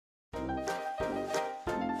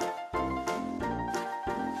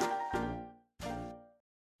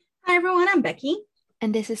everyone, I'm Becky,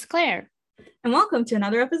 And this is Claire. and welcome to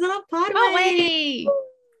another episode of Podway. Podway!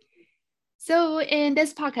 So in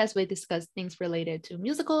this podcast, we discuss things related to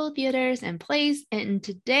musical theaters and plays. And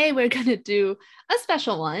today we're going to do a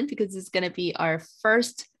special one because it's going to be our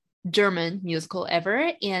first German musical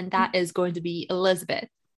ever. And that is going to be Elizabeth.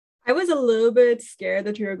 I was a little bit scared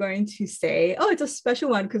that you were going to say, oh, it's a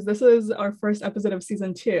special one because this is our first episode of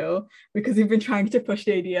season 2, because we've been trying to push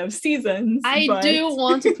the idea of seasons. I do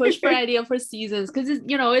want to push for idea for seasons because,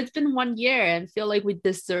 it's been 1 year and feel like we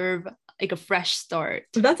deserve like a fresh start.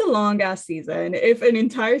 That's a long ass season. If an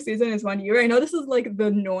entire season is 1 year, I know this is like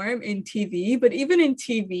the norm in TV, but even in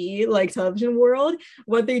TV, like television world,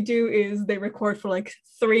 what they do is they record for like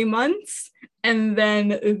 3 months and then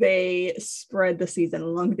they spread the season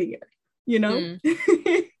along the year, you know?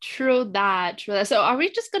 True that. So are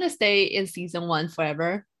we just gonna stay in season 1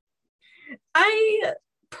 forever? I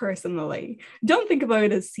personally don't think about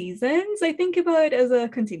it as seasons. I think about it as a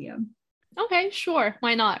continuum. Okay, sure.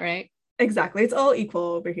 Why not, right? Exactly. It's all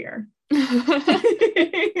equal over here.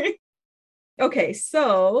 Okay,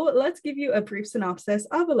 so let's give you a brief synopsis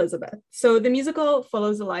of Elizabeth. So the musical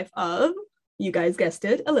follows the life of, you guys guessed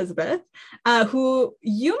it, Elizabeth, who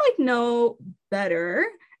you might know better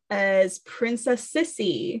as Princess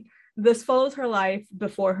Sissy. This follows her life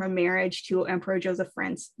before her marriage to Emperor Joseph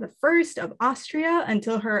Franz I of Austria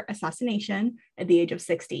until her assassination at the age of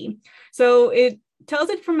 60. So it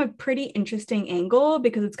tells it from a pretty interesting angle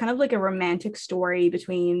because it's kind of like a romantic story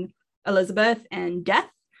between Elizabeth and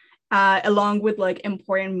death, along with like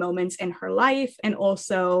important moments in her life and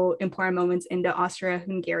also important moments in the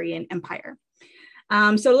Austro-Hungarian Empire.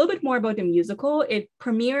 So a little bit more about the musical. It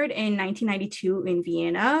premiered in 1992 in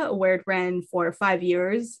Vienna, where it ran for 5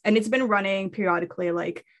 years, and it's been running periodically,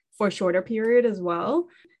 like for a shorter period as well.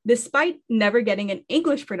 Despite never getting an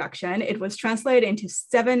English production, it was translated into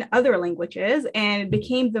 7 other languages and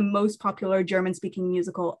became the most popular German-speaking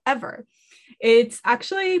musical ever. It's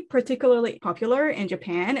actually particularly popular in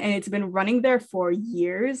Japan, and it's been running there for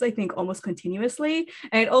years, I think almost continuously.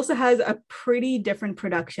 And it also has a pretty different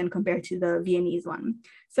production compared to the Viennese one.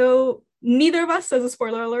 So neither of us, as a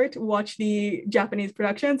spoiler alert, watched the Japanese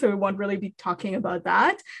production, so we won't really be talking about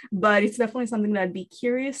that. But it's definitely something that I'd be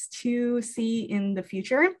curious to see in the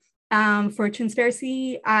future. For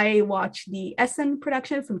transparency, I watched the Essen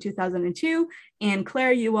production from 2002, and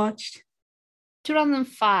Claire, you watched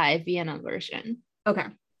 2005 Vienna version. Okay,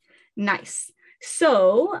 nice.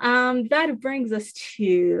 So that brings us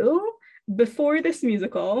to, before this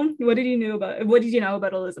musical, what did you know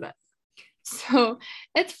about Elizabeth? So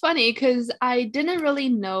it's funny because I didn't really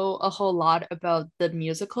know a whole lot about the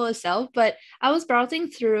musical itself, but I was browsing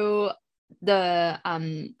through the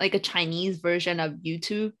like a Chinese version of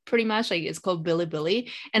YouTube, pretty much, like it's called Bilibili,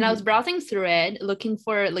 and I was browsing through it looking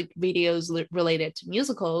for like videos related to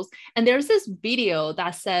musicals, and there's this video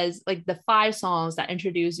that says like the 5 songs that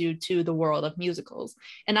introduce you to the world of musicals,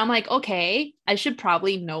 and I'm like, okay, I should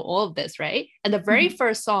probably know all of this, right? And the very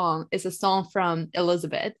first song is a song from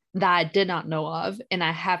Elizabeth that I did not know of and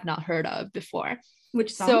I have not heard of before.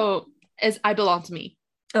 Which song? So is I Belong to Me.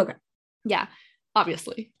 Okay. Yeah,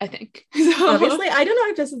 obviously, I think. Obviously, I don't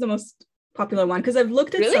know if this is the most popular one because I've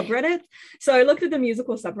looked at subreddit. So I looked at the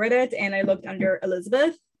musical subreddit and I looked under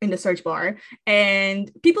Elizabeth in the search bar,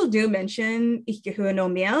 and people do mention Ich gehe no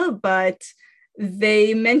mehr, but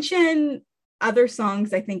they mention other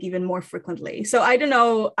songs, I think, even more frequently. So I don't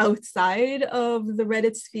know outside of the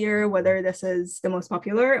Reddit sphere whether this is the most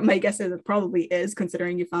popular. My guess is it probably is,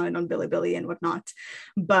 considering you found it on Bilibili and whatnot.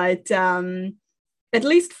 But at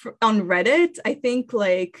least on Reddit, I think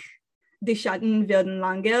like Die Schatten werden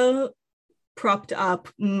lange propped up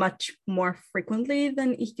much more frequently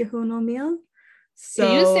than Ich gehe no mehr. So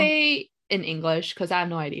can you say in English? Because I have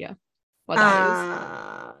no idea what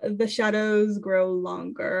that is. The shadows grow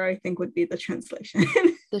longer, I think would be the translation.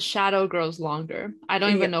 The shadow grows longer. I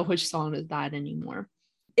don't even know which song is that anymore.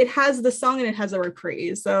 It has the song and it has a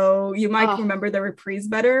reprise, so you might remember the reprise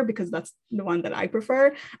better because that's the one that I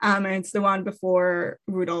prefer, and it's the one before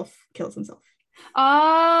Rudolph kills himself.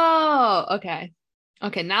 Oh, okay,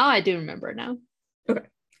 now I do remember now.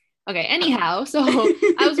 Okay, anyhow, so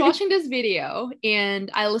I was watching this video and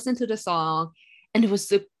I listened to the song, and it was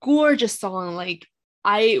a gorgeous song. Like,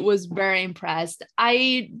 I was very impressed.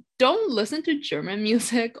 I don't listen to German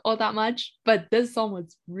music all that much, but this song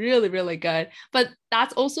was really, really good. But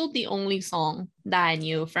that's also the only song that I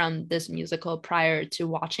knew from this musical prior to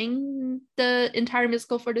watching the entire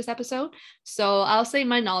musical for this episode. So I'll say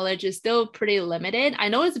my knowledge is still pretty limited. I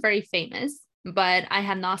know it's very famous, but I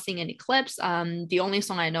have not seen any clips. The only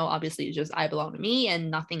song I know, obviously, is just I Belong to Me and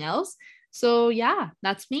nothing else. So yeah,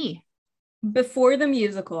 that's me. before the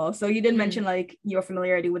musical, so you did Mhm. mention like your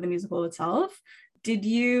familiarity with the musical itself. Did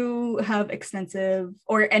you have extensive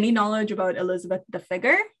or any knowledge about Elizabeth the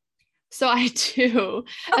figure? So I do.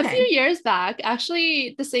 A few Okay. years back,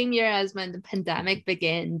 actually the same year as when the pandemic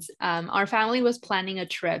begins, our family was planning a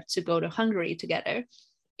trip to go to Hungary together.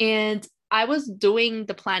 And I was doing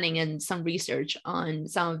the planning and some research on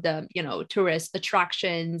some of the, tourist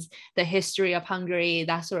attractions, the history of Hungary,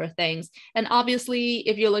 that sort of things. And obviously,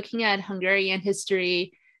 if you're looking at Hungarian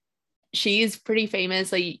history, she's pretty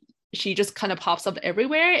famous. Like she just kind of pops up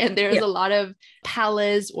everywhere. And there's Yeah. a lot of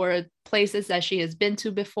palace or places that she has been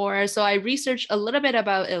to before. So I researched a little bit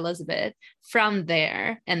about Elizabeth from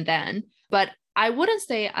there and then, but I wouldn't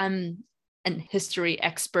say I'm an history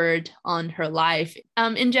expert on her life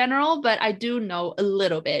in general, but I do know a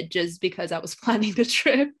little bit just because I was planning the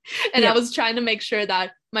trip and I Yeah. was trying to make sure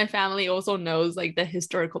that my family also knows like the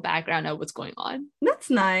historical background of what's going on. That's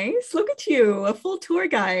nice. Look at you, a full tour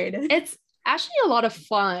guide. It's actually a lot of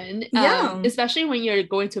fun, Yeah. especially when you're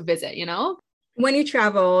going to visit. When you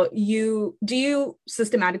travel, you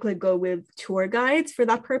systematically go with tour guides for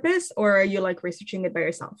that purpose, or are you like researching it by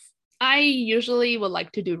yourself? I usually would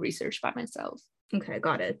like to do research by myself. Okay,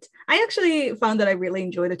 got it. I actually found that I really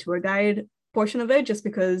enjoy the tour guide portion of it just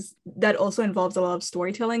because that also involves a lot of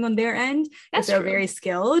storytelling on their end if That's they're true. very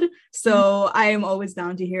skilled. Mhm. So I am always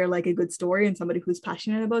down to hear like a good story and somebody who's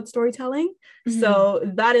passionate about storytelling. Mhm. So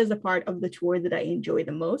that is the part of the tour that I enjoy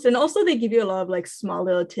the most. And also they give you a lot of like small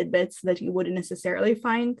little tidbits that you wouldn't necessarily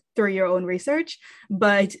find through your own research,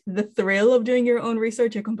 but the thrill of doing your own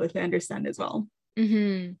research I completely understand as well.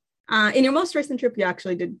 Mhm. In your most recent trip, you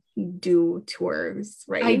actually did do tours,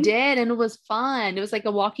 I right? did, and it was fun. It was like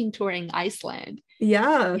a walking tour in Iceland.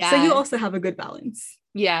 Yeah. So you Yeah. also have a good balance.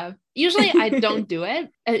 Yeah. Usually I don't do it.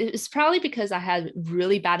 It's probably because I had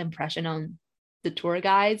really bad impression on the tour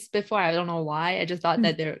guides before. I don't know why. I just thought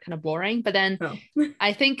that they're kind of boring. But then Oh,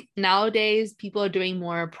 I think nowadays people are doing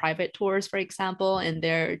more private tours, for example, and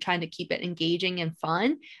they're trying to keep it engaging and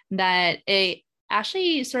fun, that it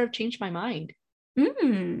actually sort of changed my mind.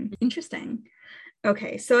 interesting.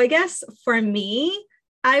 Okay. So I guess for me,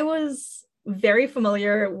 I was very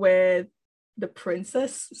familiar with the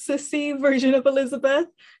Princess Sissy version of Elizabeth.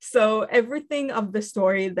 So everything of the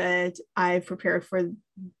story that I prepared for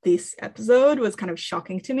this episode was kind of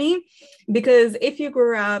shocking to me because if you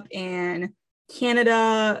grew up in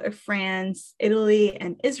Canada, France, Italy,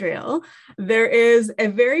 and Israel, there is a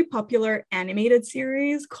very popular animated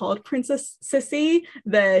series called Princess Sissy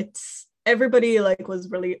that everybody like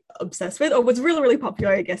was really obsessed with or was really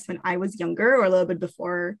popular I guess when I was younger or a little bit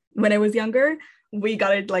before when I was younger. We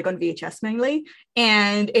got it like on VHS mainly,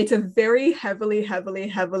 and it's a very heavily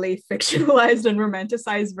fictionalized and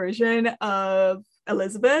romanticized version of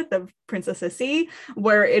Elizabeth, of Princess Sissy,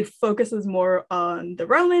 where it focuses more on the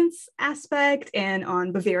Romance aspect and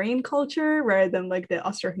on Bavarian culture rather than like the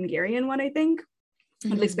Austro-Hungarian one, I think,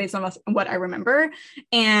 at least Mhm. based on what I remember.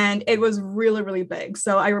 And it was really big.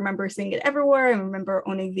 So I remember seeing it everywhere. I remember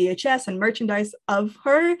owning VHS and merchandise of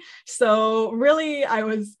her. So really, I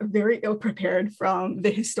was very ill prepared from the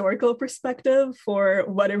historical perspective for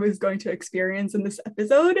what I was going to experience in this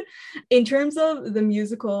episode. In terms of the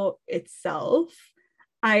musical itself,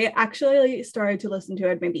 I actually started to listen to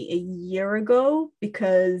it maybe a year ago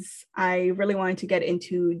because I really wanted to get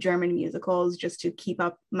into German musicals just to keep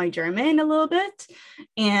up my German a little bit.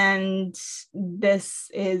 And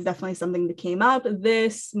this is definitely something that came up.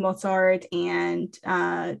 This, Mozart, and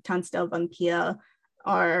Tanz der Vampir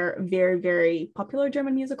are very popular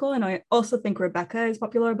German musical. And I also think Rebecca is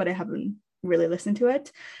popular, but I haven't really listened to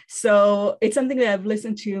it. So it's something that I've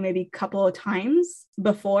listened to maybe a couple of times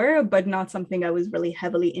before, but not something I was really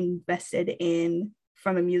heavily invested in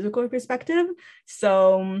from a musical perspective.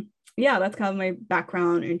 So yeah, that's kind of my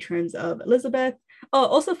background in terms of Elizabeth. Oh,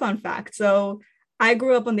 also fun fact. So I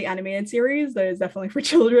grew up on the animated series that is definitely for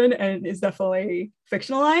children and is definitely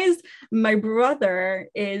fictionalized. My brother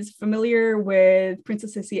is familiar with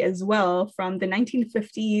Princess Sissy as well from the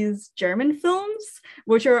 1950s German films,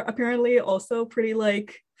 which are apparently also pretty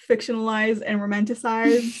like fictionalized and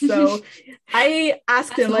romanticized. So I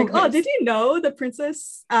asked As him like, "Oh, did always. you know the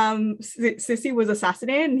princess Sissy was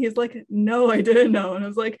assassinated?" And he's like, "No, I didn't know." And I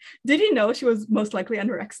was like, "Did you know she was most likely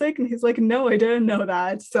anorexic?" And he's like, "No, I didn't know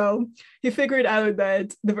that." So he figured out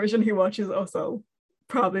that the version he watches also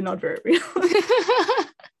probably not very real.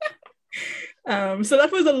 So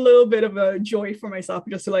that was a little bit of a joy for myself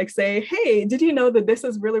just to like say, hey, did you know that this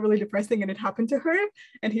is really depressing and it happened to her?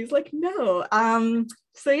 And he's like, no.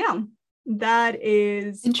 So yeah, that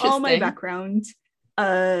is all my Interesting. background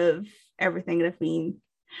of everything that I've been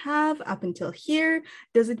have up until here.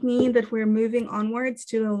 Does it mean that we're moving onwards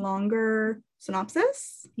to the longer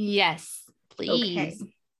synopsis? Yes, please. Okay.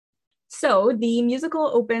 So the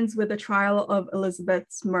musical opens with the trial of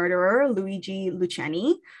Elizabeth's murderer, Luigi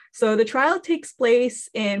Lucchini. So the trial takes place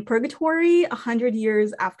in Purgatory 100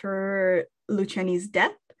 years after Lucchini's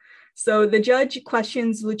death. So the judge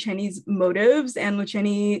questions Lucchini's motives, and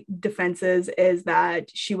Lucchini's defenses is that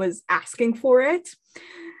she was asking for it.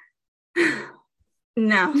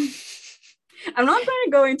 Now, I'm not going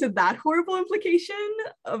to go into that horrible implication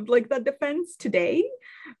of like that defense today.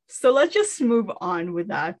 So let's just move on with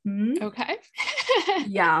that. Okay.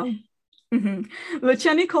 Yeah.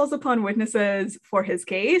 Lucchini calls upon witnesses for his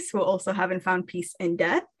case who also haven't found peace in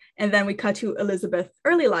death. And then we cut to Elizabeth's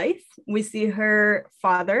early life. We see her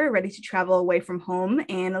father ready to travel away from home,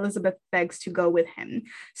 and Elizabeth begs to go with him.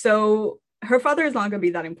 So her father is not going to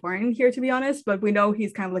be that important here, to be honest, but we know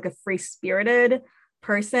he's kind of like a free-spirited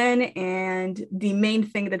person. And the main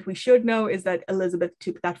thing that we should know is that Elizabeth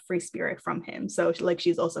took that free spirit from him. So like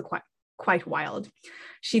she's also quite wild.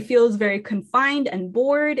 She feels very confined and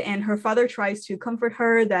bored, and her father tries to comfort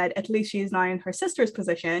her that at least she's not in her sister's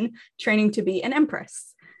position, training to be an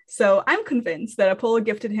empress. So I'm convinced that Apollo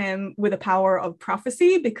gifted him with the power of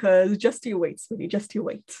prophecy, because just you wait, sweetie, just you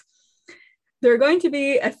wait. There are going to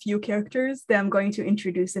be a few characters that I'm going to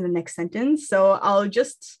introduce in the next sentence. So I'll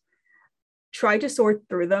just try to sort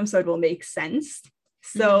through them so it will make sense.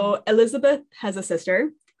 So Elizabeth has a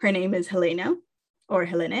sister. Her name is Helena, or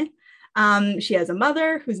Helene. She has a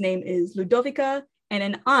mother whose name is Ludovica, and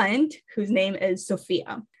an aunt whose name is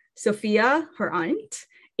Sophia. Sophia, her aunt,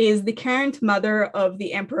 is the current mother of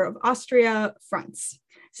the Emperor of Austria, Franz.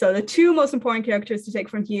 So the two most important characters to take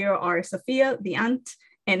from here are Sophia, the aunt,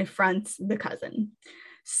 and Franz, the cousin.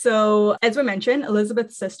 So as we mentioned,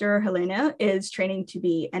 Elizabeth's sister, Helena, is training to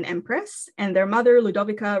be an empress, and their mother,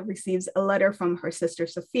 Ludovica, receives a letter from her sister,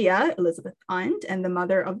 Sophia, Elizabeth's aunt, and the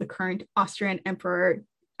mother of the current Austrian Emperor,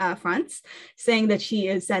 Franz, saying that she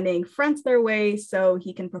is sending Franz their way so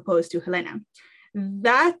he can propose to Helena.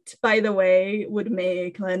 That, by the way, would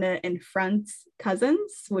make Helena and Franz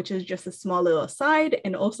cousins, which is just a small little aside.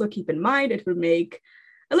 And also keep in mind, it would make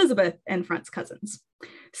Elizabeth and Franz cousins.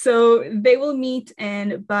 So they will meet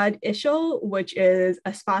in Bad Ischl, which is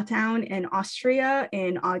a spa town in Austria,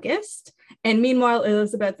 in August. And meanwhile,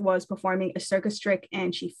 Elizabeth was performing a circus trick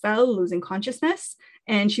and she fell, losing consciousness.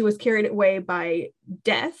 And she was carried away by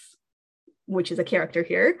Death, which is a character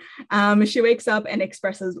here. She wakes up and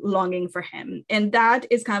expresses longing for him. And that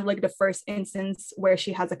is kind of like the first instance where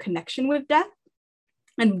she has a connection with Death.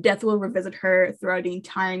 And Death will revisit her throughout the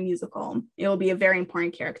entire musical. It will be a very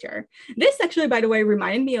important character. This actually, by the way,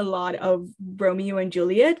 reminded me a lot of Romeo and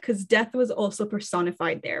Juliet, because Death was also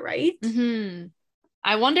personified there, right?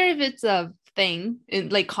 I wonder if it's a thing,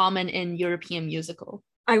 like common in European musical.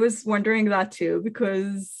 I was wondering that too,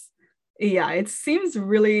 because yeah, it seems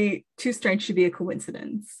really too strange to be a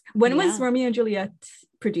coincidence. When was Romeo and Juliet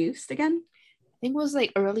produced again? I think it was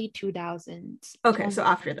like early 2000s. Okay, so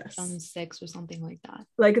after this. 2006 or something like that.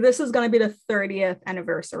 Like this is going to be the 30th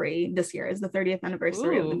anniversary. This year is the 30th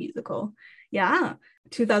anniversary of the musical. Yeah.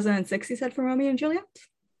 2006, you said, for Romeo and Juliet?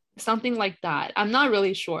 Something like that. I'm not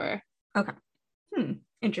really sure. Okay.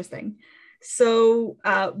 Interesting. So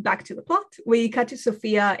back to the plot, we cut to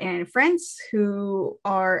Sophia and Franz, who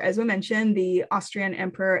are, as we mentioned, the Austrian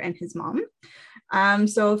emperor and his mom.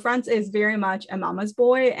 So Franz is very much a mama's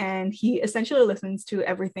boy, and he essentially listens to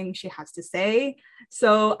everything she has to say.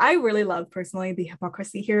 So I really love personally the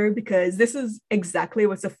hypocrisy here, because this is exactly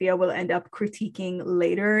what Sophia will end up critiquing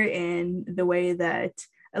later in the way that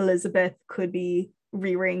Elizabeth could be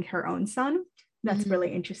rearing her own son. That's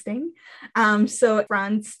really interesting. So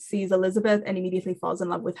Franz sees Elizabeth and immediately falls in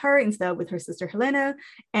love with her instead of with her sister Helena.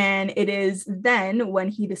 And it is then when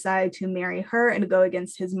he decided to marry her and go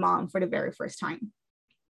against his mom for the very first time.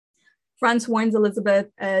 Franz warns Elizabeth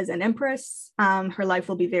as an empress, her life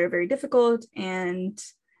will be very, very difficult and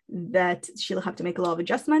that she'll have to make a lot of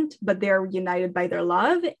adjustment, but they're united by their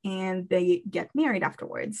love and they get married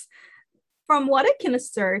afterwards. From what I can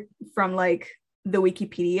assert from like the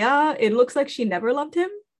Wikipedia, it looks like she never loved him.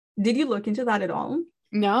 Did you look into that at all?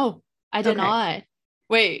 No, I did not.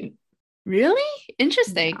 Wait, really?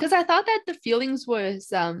 Interesting. Because I thought that the feelings was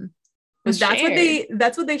that's shared.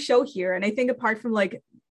 That's what they show here. And I think apart from like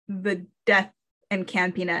the death and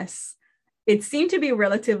campiness, it seemed to be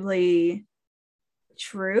relatively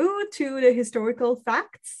true to the historical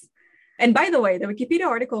facts. And by the way, the Wikipedia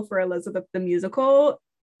article for Elizabeth the musical,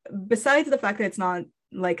 besides the fact that it's not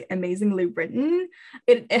like amazingly written.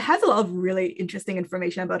 It has a lot of really interesting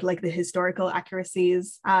information about like the historical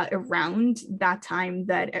accuracies around that time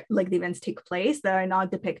that like the events take place that are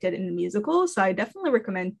not depicted in the musical. So I definitely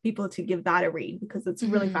recommend people to give that a read because it's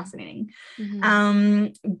really fascinating.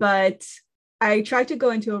 But I tried to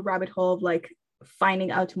go into a rabbit hole of like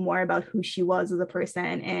finding out more about who she was as a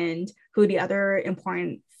person and who the other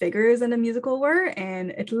important figures in the musical were.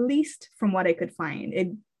 And at least from what I could find, it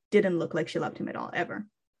didn't look like she loved him at all, ever.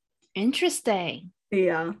 Interesting.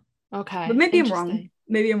 Yeah. Okay. But maybe I'm wrong.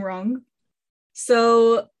 Maybe I'm wrong.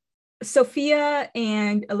 So Sophia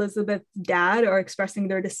and Elizabeth's dad are expressing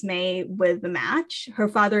their dismay with the match. Her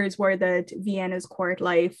father is worried that Vienna's court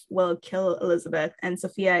life will kill Elizabeth, and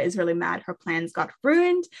Sophia is really mad her plans got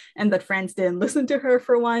ruined and that Franz didn't listen to her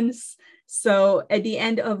for once. So at the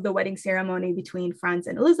end of the wedding ceremony between Franz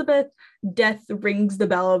and Elizabeth, Death rings the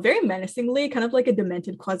bell very menacingly, kind of like a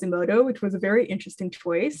demented Quasimodo, which was a very interesting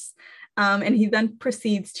choice. And he then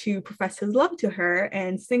proceeds to profess his love to her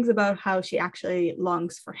and sings about how she actually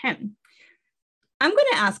longs for him. I'm going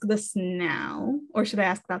to ask this now, or should I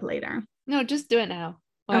ask that later? No, just do it now.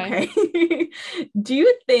 Why? Okay. Do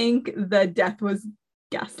you think that Death was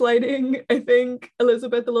gaslighting, I think,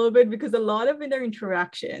 Elizabeth a little bit? Because a lot of in their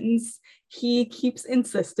interactions, he keeps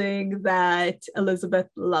insisting that Elizabeth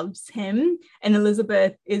loves him, and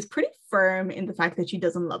Elizabeth is pretty firm in the fact that she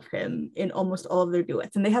doesn't love him in almost all of their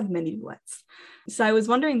duets, and they have many duets. So I was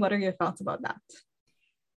wondering, what are your thoughts about that?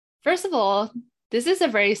 First of all, this is a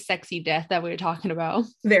very sexy Death that we're talking about.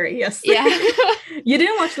 Very, yes. Yeah. You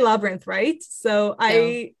didn't watch Labyrinth, right? So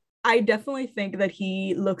no. I definitely think that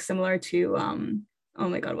he looks similar to oh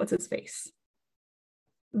my god, what's his face?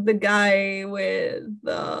 The guy with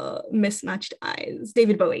the mismatched eyes,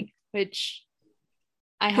 David Bowie. Which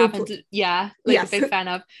I happen to, yes. A big fan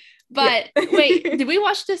of. But yeah. Wait, did we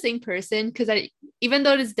watch the same person? Because even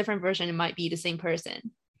though it's a different version, it might be the same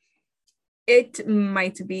person. It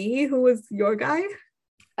might be. Who was your guy?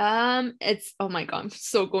 It's, oh my god, I'm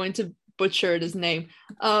so going to butcher this name.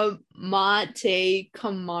 Mate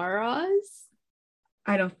Camaras.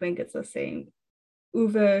 I don't think it's the same.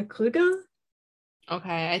 Uwe Krüger.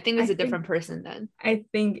 Okay, I think it's a different person then. I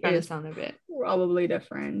think it's sound a bit probably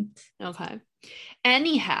different. Okay.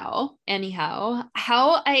 Anyhow,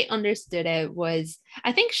 how I understood it was,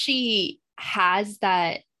 I think she has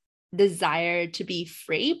that desire to be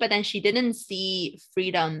free, but then she didn't see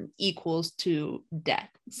freedom equals to death.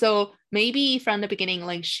 So maybe from the beginning,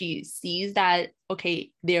 like she sees that,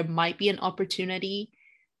 okay, there might be an opportunity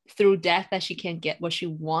through death that she can get what she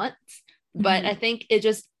wants. But I think it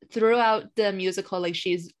just throughout the musical, like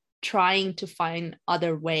she's trying to find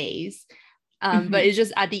other ways. But it's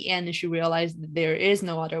just at the end, she realized there is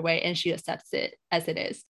no other way and she accepts it as it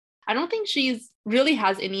is. I don't think she's really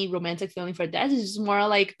has any romantic feeling for death. It's just more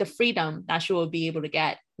like the freedom that she will be able to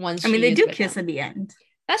get once. They do kiss at the end.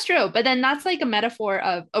 That's true. But then that's like a metaphor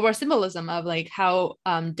of, or symbolism of like how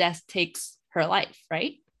death takes her life,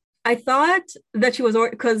 right? I thought that she was,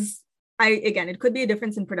 because again, it could be a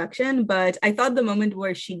difference in production, but I thought the moment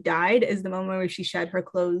where she died is the moment where she shed her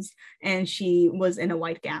clothes and she was in a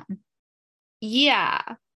white gown. Yeah.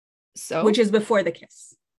 So? Which is before the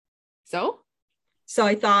kiss. So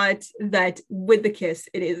I thought that with the kiss,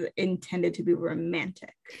 it is intended to be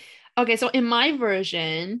romantic. Okay, so in my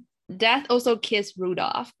version, Death also kissed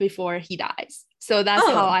Rudolph before he dies. So that's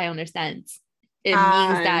how I understand. It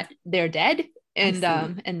means that they're dead and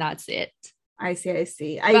that's it. I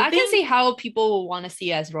see. I can see how people will want to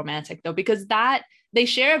see it as romantic though, because that they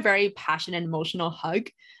share a very passionate, emotional hug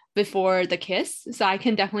before the kiss. So I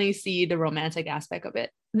can definitely see the romantic aspect of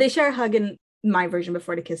it. They share a hug in my version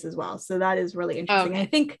before the kiss as well. So that is really interesting. Okay. I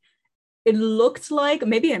think it looked like,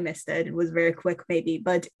 maybe I missed it. It was very quick, maybe,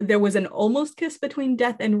 but there was an almost kiss between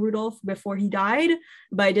Death and Rudolph before he died,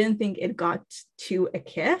 but I didn't think it got to a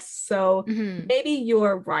kiss. So maybe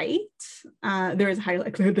you're right. There is a high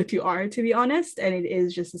likelihood that you are, to be honest, and it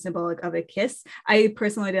is just a symbolic of a kiss. I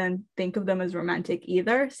personally didn't think of them as romantic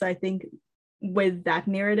either. So I think with that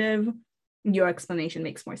narrative, your explanation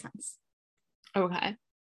makes more sense. Okay.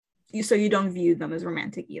 So you don't view them as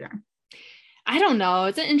romantic either? I don't know.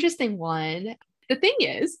 It's an interesting one. The thing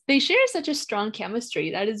is, they share such a strong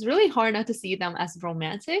chemistry that it's really hard not to see them as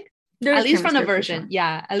romantic. At least from the version. Sure.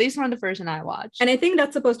 Yeah, at least from the version I watched. And I think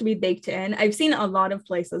that's supposed to be baked in. I've seen a lot of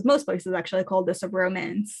places, most places actually call this a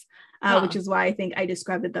romance, which is why I think I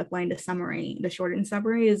described it that way in the summary, the shortened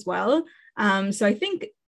summary as well. So I think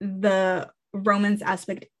the romance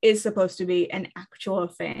aspect is supposed to be an actual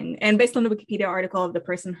thing. And based on the Wikipedia article of the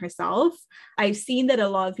person herself, I've seen that a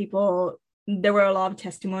lot of people there were a lot of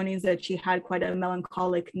testimonies that she had quite a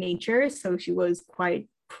melancholic nature, so she was quite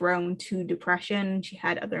prone to depression. She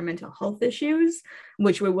had other mental health issues,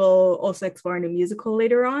 which we will also explore in the musical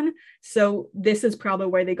later on. So this is probably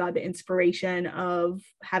where they got the inspiration of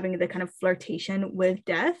having the kind of flirtation with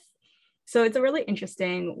death. So it's a really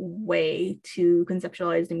interesting way to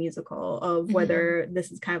conceptualize the musical of whether this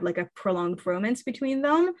is kind of like a prolonged romance between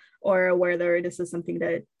them or whether this is something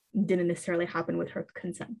that didn't necessarily happen with her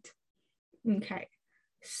consent. Okay.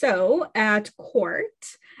 So at court,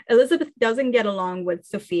 Elizabeth doesn't get along with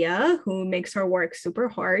Sophia, who makes her work super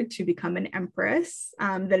hard to become an empress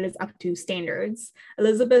that is up to standards.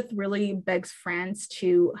 Elizabeth really begs France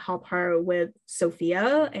to help her with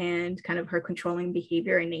Sophia and kind of her controlling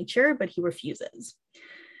behavior and nature, but he refuses.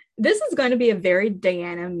 This is going to be a very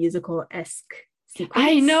Diana musical-esque sequence.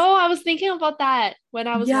 I know. I was thinking about that when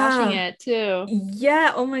I was watching it too.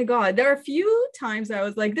 Yeah. Oh my God. There are a few times I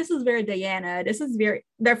was like, this is very Diana. There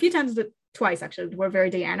are a few times twice actually that were very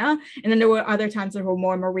Diana. And then there were other times that were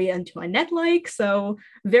more Marie Antoinette-like. So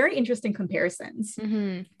very interesting comparisons.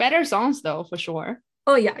 Better songs though, for sure.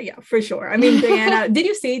 Oh yeah, for sure. I mean, Diana, did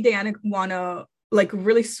you see Diana wanna like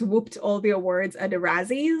really swooped all the awards at the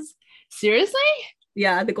Razzies? Seriously?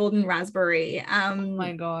 Yeah, the Golden Raspberry. Oh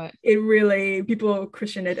my God. It really, people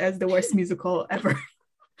christen it as the worst musical ever.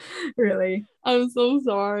 Really. I'm so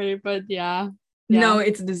sorry, but yeah. No,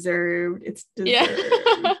 it's deserved. It's deserved.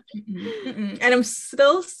 Yeah. And I'm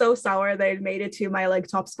still so sour that it made it to my like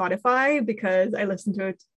top Spotify because I listened to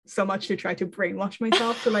it so much to try to brainwash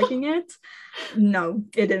myself to liking it. No,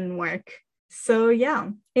 it didn't work. So yeah,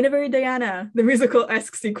 in a very Diana, the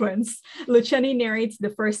musical-esque sequence, Luciani narrates the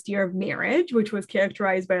first year of marriage, which was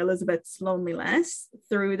characterized by Elizabeth's loneliness,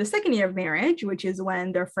 through the second year of marriage, which is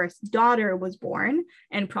when their first daughter was born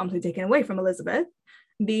and promptly taken away from Elizabeth.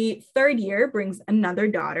 The third year brings another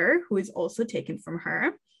daughter who is also taken from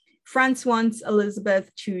her. France wants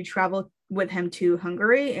Elizabeth to travel with him to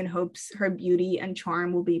Hungary in hopes her beauty and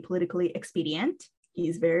charm will be politically expedient.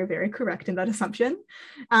 He's very, very correct in that assumption.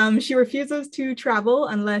 She refuses to travel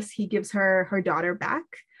unless he gives her her daughter back.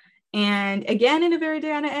 And again, in a very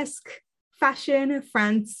Diana-esque fashion,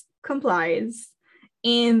 France complies.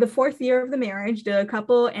 In the fourth year of the marriage, the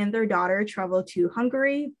couple and their daughter travel to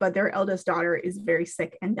Hungary, but their eldest daughter is very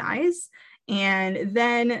sick and dies. And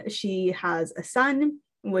then she has a son,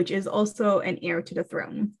 which is also an heir to the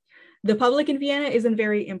throne. The public in Vienna isn't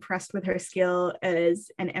very impressed with her skill as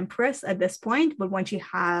an empress at this point, but when she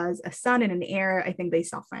has a son and an heir, I think they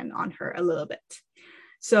soften on her a little bit.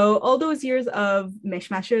 So all those years of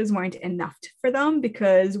mishmashes weren't enough for them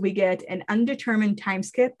because we get an undetermined time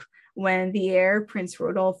skip when the heir, Prince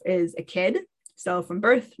Rodolph, is a kid. So from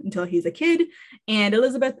birth until he's a kid. And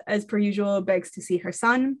Elizabeth, as per usual, begs to see her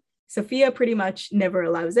son. Sophia pretty much never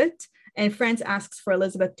allows it. And France asks for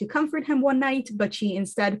Elizabeth to comfort him one night, but she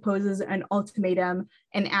instead poses an ultimatum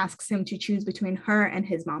and asks him to choose between her and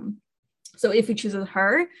his mom. So if he chooses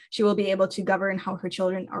her, she will be able to govern how her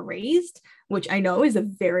children are raised, which I know is a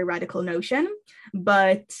very radical notion.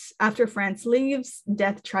 But after France leaves,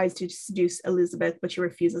 Death tries to seduce Elizabeth, but she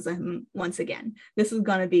refuses him once again. This is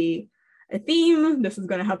going to be a theme. This is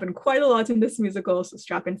going to happen quite a lot in this musical, so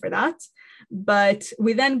strap in for that. But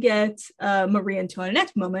we then get a Marie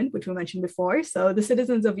Antoinette moment, which we mentioned before. So the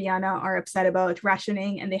citizens of Vienna are upset about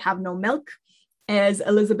rationing and they have no milk, as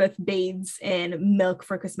Elizabeth bathes in milk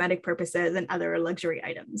for cosmetic purposes and other luxury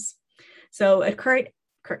items. So at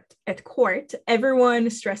court, everyone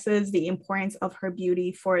stresses the importance of her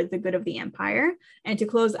beauty for the good of the empire. And to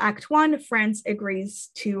close Act 1, France agrees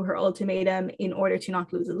to her ultimatum in order to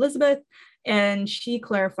not lose Elizabeth. And she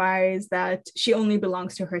clarifies that she only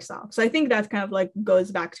belongs to herself. So I think that kind of like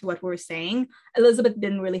goes back to what we were saying. Elizabeth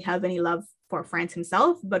didn't really have any love for France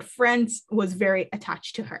himself, but France was very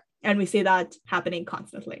attached to her. And we see that happening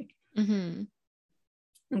constantly.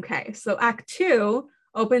 Okay, so Act 2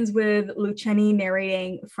 opens with Luciani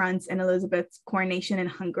narrating France and Elizabeth's coronation in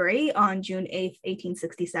Hungary on June 8th,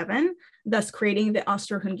 1867, thus creating the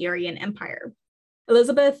Austro-Hungarian Empire.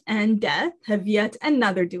 Elizabeth and Death have yet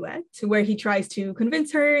another duet where he tries to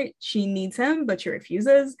convince her she needs him, but she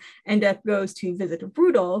refuses, and Death goes to visit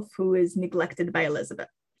Rudolph, who is neglected by Elizabeth.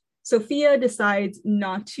 Sophia decides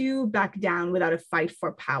not to back down without a fight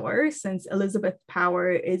for power. Since Elizabeth's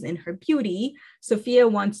power is in her beauty, Sophia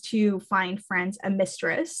wants to find France a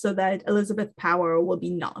mistress so that Elizabeth's power will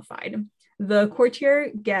be nullified. The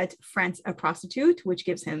courtier gets France a prostitute, which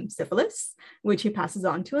gives him syphilis, which he passes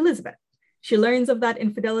on to Elizabeth. She learns of that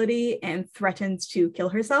infidelity and threatens to kill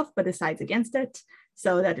herself, but decides against it.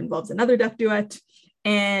 So that involves another death duet,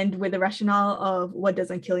 and with the rationale of what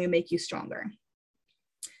doesn't kill you make you stronger.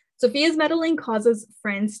 Sophia's meddling causes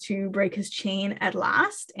Franz to break his chain at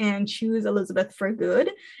last and choose Elizabeth for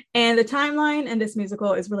good. And the timeline in this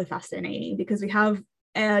musical is really fascinating because we have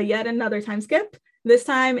yet another time skip. This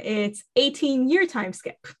time it's 18-year time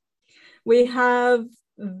skip. We have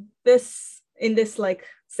this in this like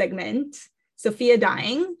segment, Sophia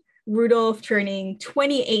dying, Rudolph turning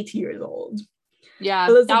 28 years old. Yeah,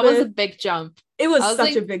 that was a big jump. It was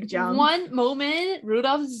such a big jump. One moment,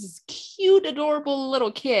 Rudolph is this cute, adorable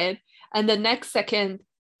little kid, and the next second,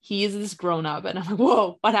 he's this grown up, and I'm like,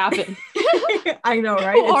 whoa, what happened? I know,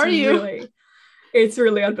 right? Who are you? It's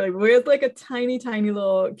really unbelievable. It's like a tiny, tiny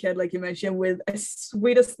little kid, like you mentioned, with the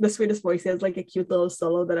sweetest voice. He has like a cute little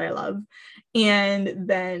solo that I love. And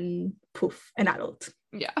then poof, an adult.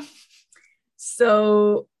 Yeah.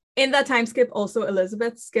 So in that time skip, also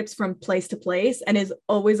Elizabeth skips from place to place and is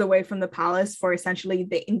always away from the palace for essentially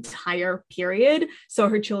the entire period. So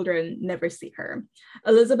her children never see her.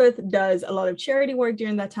 Elizabeth does a lot of charity work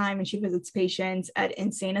during that time, and she visits patients at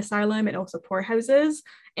insane asylum and also poorhouses.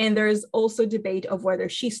 And there's also debate of whether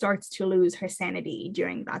she starts to lose her sanity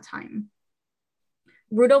during that time.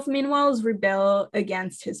 Rudolph, meanwhile, rebels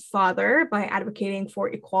against his father by advocating for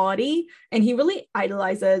equality, and he really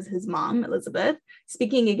idolizes his mom, Elizabeth,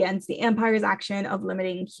 speaking against the empire's action of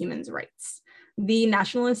limiting humans' rights. The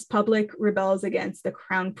nationalist public rebels against the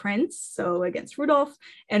crown prince, so against Rudolph,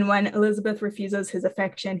 and when Elizabeth refuses his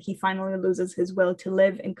affection, he finally loses his will to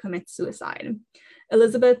live and commits suicide.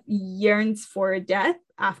 Elizabeth yearns for death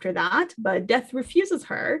after that, but death refuses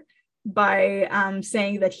her by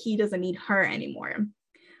saying that he doesn't need her anymore.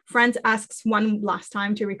 Franz asks one last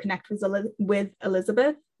time to reconnect with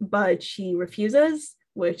Elizabeth, but she refuses,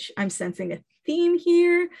 which I'm sensing a theme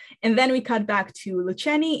here. And then we cut back to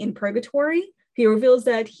Luciani in Purgatory. He reveals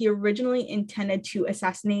that he originally intended to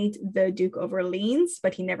assassinate the Duke of Orleans,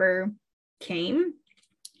 but he never came.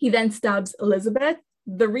 He then stabs Elizabeth,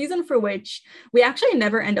 the reason for which we actually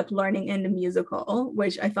never end up learning in the musical,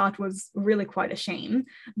 which I thought was really quite a shame.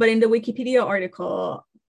 But in the Wikipedia article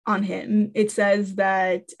on him, it says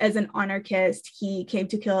that as an anarchist, he came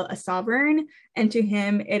to kill a sovereign, and to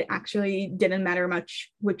him, it actually didn't matter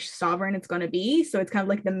much which sovereign it's going to be. So it's kind of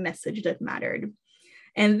like the message that mattered.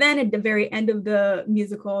 And then at the very end of the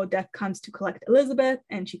musical, Death comes to collect Elizabeth,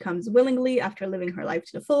 and she comes willingly after living her life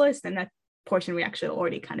to the fullest. And that portion we actually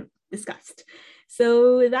already kind of discussed.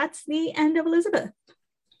 So that's the end of Elizabeth.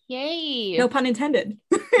 Yay. No pun intended.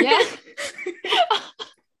 Yeah.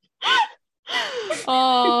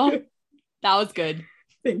 Oh, that was good.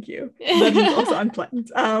 Thank you. That was also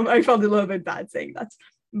unplanned. I felt a little bit bad saying that.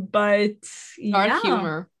 But dark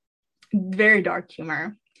humor. Very dark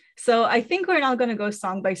humor. So I think we're not going to go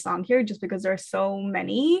song by song here just because there are so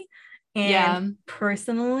many. And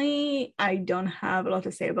personally, I don't have a lot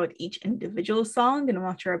to say about each individual song, and I'm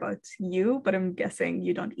not sure about you, but I'm guessing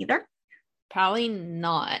you don't either. Probably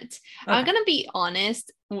not. Okay. I'm gonna be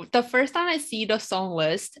honest. The first time I see the song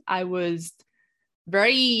list, I was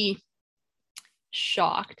very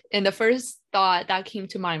shocked. And the first thought that came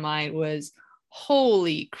to my mind was,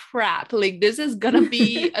 holy crap, like this is gonna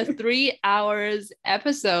be a 3 hours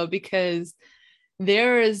episode because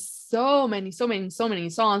there is so many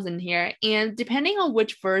songs in here. And depending on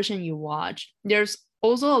which version you watch, there's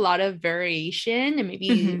also a lot of variation, and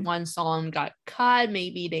maybe one song got cut,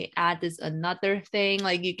 maybe they add this another thing.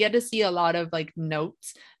 Like you get to see a lot of like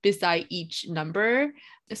notes beside each number.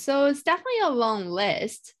 So it's definitely a long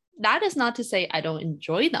list. That is not to say I don't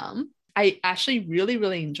enjoy them. I actually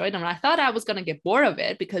really enjoyed them. And I thought I was going to get bored of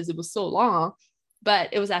it because it was so long, but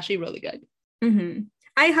it was actually really good.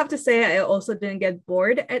 I have to say, I also didn't get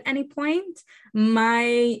bored at any point. My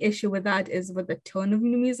issue with that is with the tone of the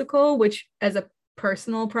musical, which as a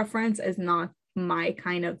personal preference is not my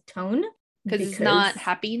kind of tone. Because it's not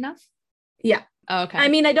happy enough? Yeah. Oh, okay. I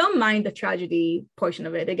mean, I don't mind the tragedy portion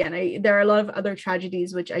of it. Again, there are a lot of other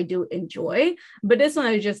tragedies which I do enjoy, but this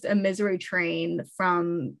one is just a misery train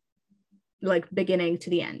from like beginning to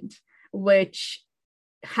the end, which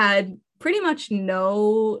had pretty much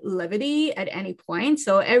no levity at any point.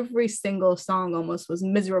 So every single song almost was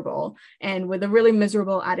miserable and with a really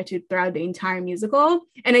miserable attitude throughout the entire musical.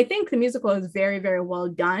 And I think the musical is very, very well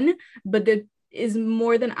done, but there is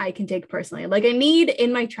more than I can take personally. Like I need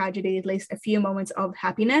in my tragedy at least a few moments of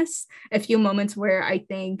happiness, a few moments where I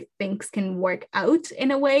think things can work out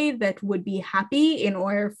in a way that would be happy in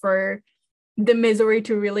order for the misery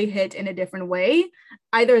to really hit in a different way.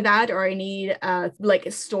 Either that, or I need like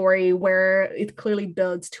a story where it clearly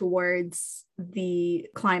builds towards the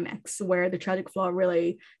climax, where the tragic flaw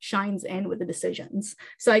really shines in with the decisions.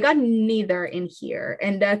 So I got neither in here,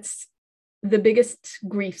 and that's the biggest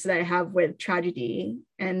griefs that I have with tragedy.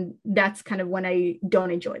 And that's kind of when I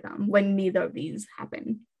don't enjoy them, when neither of these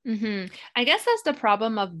happen. I guess that's the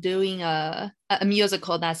problem of doing a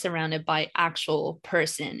musical that's surrounded by actual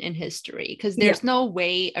person in history, because there's no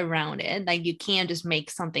way around it. Like you can't just make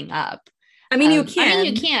something up. I mean, you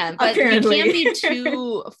can, but apparently. You can't be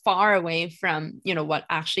too far away from, what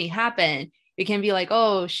actually happened. You can be like,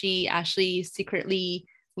 oh, she actually secretly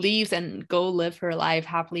leaves and go live her life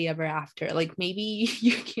happily ever after. Like maybe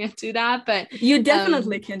you can't do that, but you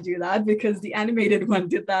definitely can do that, because the animated one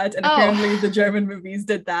did that, and apparently the German movies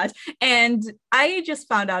did that. And I just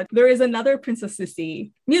found out there is another Princess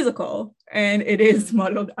Sissy musical, and it is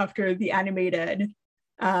modeled after the animated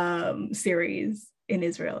series in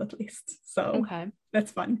Israel, at least. So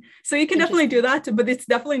that's fun. So you can definitely do that, but it's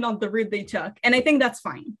definitely not the route they took, and I think that's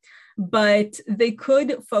fine. But they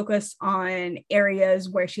could focus on areas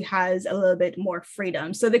where she has a little bit more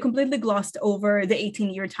freedom. So they completely glossed over the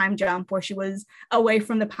 18-year time jump where she was away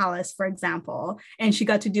from the palace, for example, and she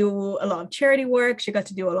got to do a lot of charity work. She got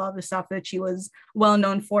to do a lot of the stuff that she was well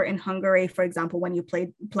known for in Hungary, for example, when you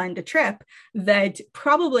planned a trip that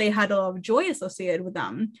probably had a lot of joy associated with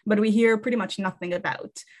them, but we hear pretty much nothing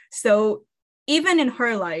about. So even in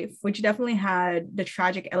her life, which definitely had the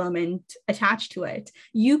tragic element attached to it,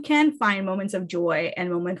 you can find moments of joy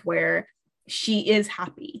and moments where she is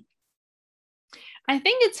happy. I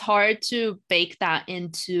think it's hard to bake that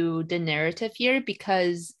into the narrative here,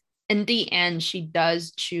 because in the end, she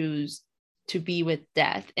does choose to be with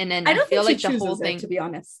death. And then I don't feel think like the whole thing, to be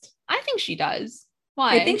honest. I think she does.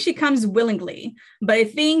 Why? I think she comes willingly, but I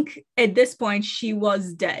think at this point she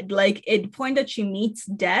was dead. Like at the point that she meets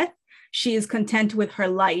death, she is content with her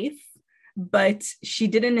life, but she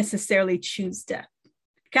didn't necessarily choose death.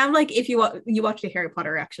 Kind of like if you watch the Harry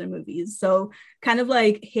Potter actually movies. So kind of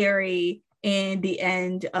like Harry in the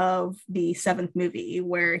end of the 7th movie,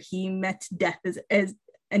 where he met death as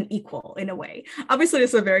an equal in a way. Obviously,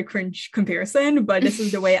 this is a very cringe comparison, but this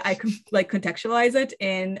is the way I contextualize it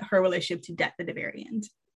in her relationship to death at the very end.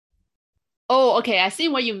 Oh, okay. I see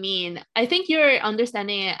what you mean. I think you're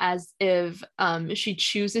understanding it as if she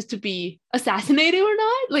chooses to be assassinated or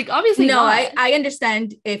not. Like, obviously, no. Not. I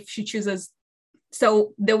understand if she chooses.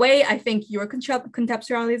 So the way I think you're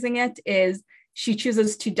contextualizing it is she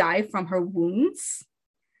chooses to die from her wounds,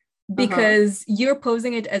 because you're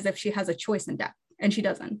posing it as if she has a choice in death, and she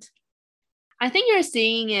doesn't. I think you're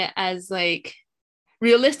seeing it as like,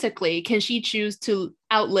 realistically, can she choose to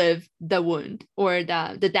outlive the wound or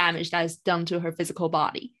the damage that is done to her physical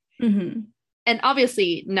body? And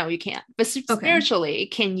obviously, no, you can't. But spiritually,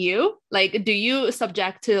 can you? Like, do you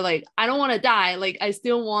subject to like, I don't want to die, like I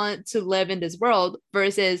still want to live in this world,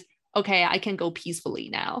 versus, okay, I can go peacefully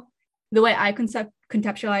now? The way I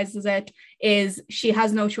conceptualizes it is she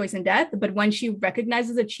has no choice in death, but when she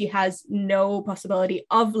recognizes that she has no possibility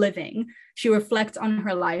of living, she reflects on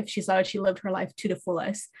her life. She saw that she lived her life to the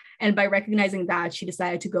fullest. And by recognizing that, she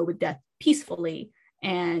decided to go with death peacefully.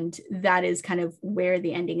 And that is kind of where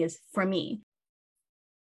the ending is for me.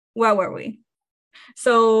 Where were we?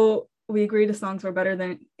 So we agree the songs were better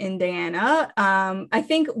than in Diana. I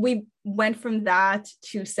think we went from that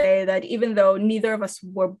to say that even though neither of us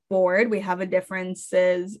were bored, we have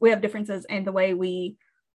differences in the way we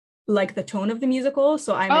like the tone of the musical.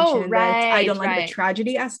 So I mentioned that I don't like the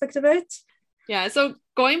tragedy aspect of it. Yeah, so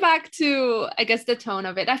going back to, I guess, the tone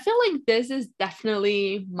of it, I feel like this is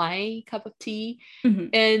definitely my cup of tea.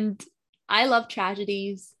 And I love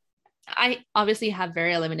tragedies. I obviously have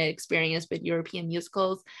very limited experience with European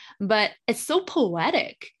musicals, but it's so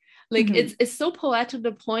poetic. Like it's so poetic to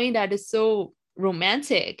the point that it's so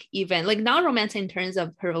romantic, even like not romantic in terms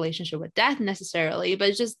of her relationship with death necessarily,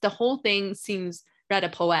 but just the whole thing seems rather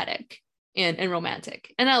poetic and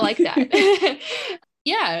romantic. And I like that.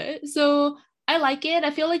 Yeah. So I like it.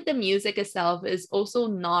 I feel like the music itself is also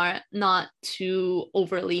not too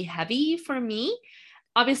overly heavy for me.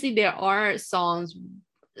 Obviously, there are songs,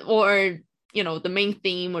 or the main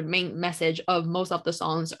theme or the main message of most of the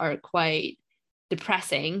songs are quite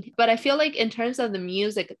depressing, but I feel like in terms of the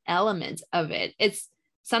music element of it, it's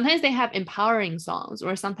sometimes they have empowering songs,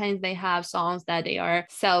 or sometimes they have songs that they are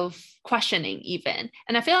self-questioning even,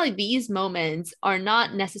 and I feel like these moments are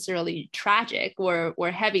not necessarily tragic or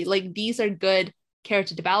heavy. Like, these are good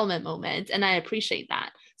character development moments, and I appreciate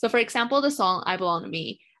that. So for example, the song I Belong to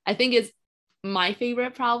Me, I think is my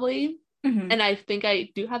favorite probably. And I think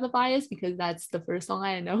I do have a bias because that's the first song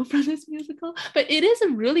I know from this musical, but it is a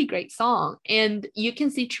really great song, and you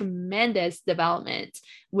can see tremendous development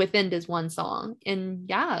within this one song. And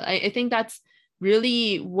yeah, I think that's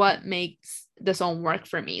really what makes the song work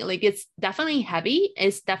for me. Like it's definitely heavy.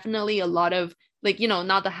 It's definitely a lot of like, you know,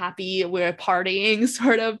 not the happy we're partying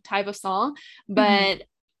sort of type of song, but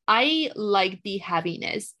I like the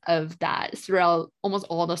heaviness of that throughout almost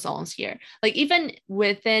all the songs here. Like even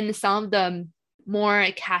within some of the more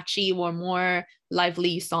catchy or more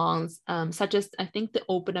lively songs, such as I think the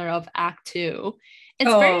opener of Act Two, it's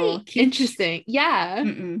very Kitsch. interesting. Yeah.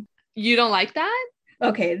 Mm-mm. You don't like that?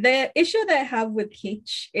 Okay, the issue that I have with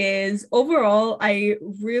Kitsch is overall, I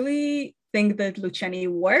really think that Luciani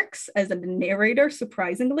works as a narrator,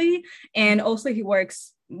 surprisingly, and also he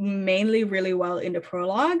works mainly really well in the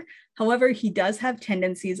prologue. However, he does have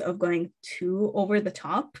tendencies of going too over the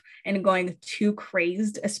top and going too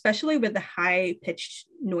crazed, especially with the high pitched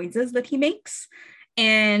noises that he makes.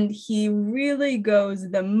 And he really goes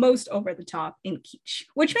the most over the top in Kitsch,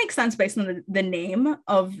 which makes sense based on the name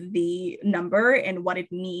of the number and what it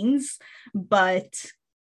means. But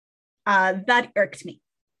that irked me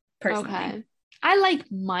personally. Okay. I like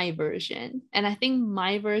my version, and I think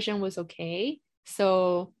my version was okay.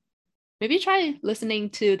 So maybe try listening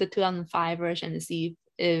to the 2005 version to see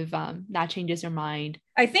if that changes your mind.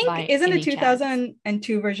 I think, isn't the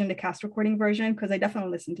 2002 version the cast recording version? Because I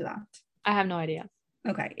definitely listened to that. I have no idea.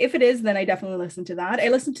 Okay, if it is, then I definitely listen to that. I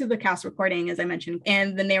listened to the cast recording, as I mentioned,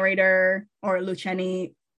 and the narrator or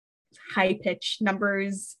Luciani high-pitched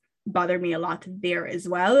numbers bother me a lot there as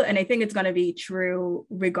well. And I think it's going to be true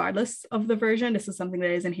regardless of the version. This is something that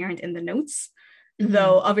is inherent in the notes,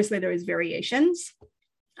 though obviously there is variations.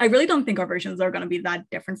 I really don't think our versions are going to be that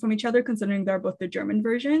different from each other, considering they're both the German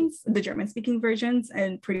versions, the German-speaking versions,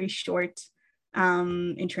 and pretty short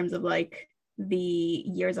in terms of like the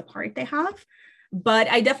years apart they have. But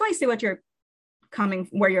I definitely see where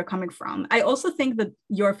you're coming from. I also think that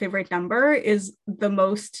your favorite number is the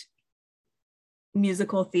most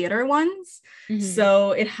musical theater ones.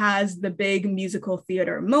 So it has the big musical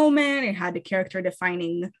theater moment. It had the character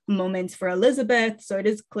defining moments for Elizabeth. So it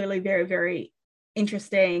is clearly very, very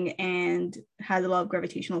interesting and has a lot of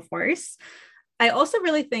gravitational force. I also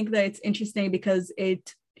really think that it's interesting because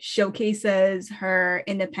it showcases her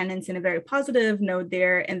independence in a very positive note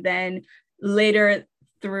there. And then later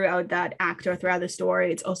throughout that act or throughout the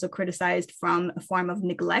story, it's also criticized from a form of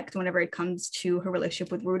neglect whenever it comes to her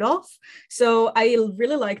relationship with Rudolph. So I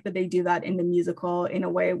really like that they do that in the musical in a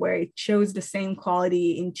way where it shows the same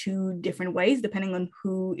quality in two different ways, depending on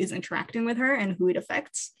who is interacting with her and who it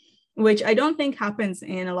affects, which I don't think happens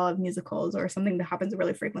in a lot of musicals or something that happens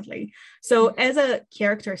really frequently. So as a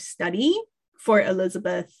character study for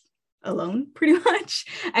Elizabeth alone, pretty much,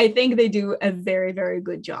 I think they do a very, very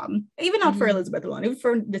good job. Even not for Elizabeth alone, even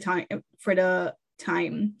for the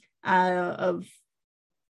time of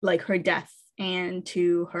like her death and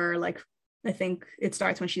to her, like, I think it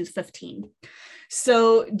starts when she's 15.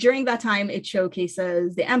 So during that time, it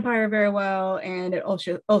showcases the empire very well, and it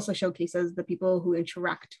also showcases the people who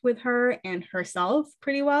interact with her and herself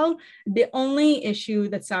pretty well. The only issue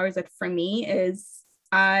that sours it for me is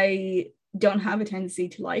I don't have a tendency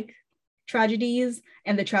to like tragedies,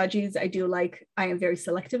 and the tragedies I do like, I am very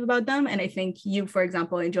selective about them. And I think you, for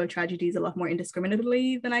example, enjoy tragedies a lot more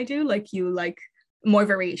indiscriminately than I do. Like you like more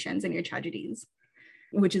variations in your tragedies,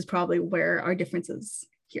 which is probably where our differences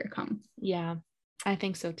here come. Yeah, I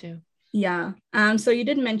think so too. Yeah. So you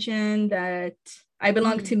did mention that I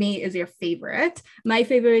Belong to Me is your favorite. My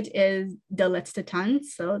favorite is Der letzte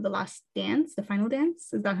Tanz, so the last dance, the final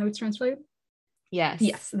dance. Is that how it's translated? Yes.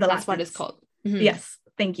 Yes, that's what it's called. Yes,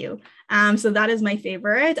 thank you. So that is my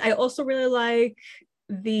favorite. I also really like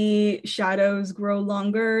The Shadows Grow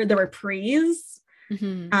Longer, the reprise,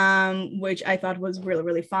 which I thought was really,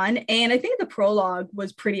 really fun. And I think the prologue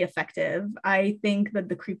was pretty effective. I think that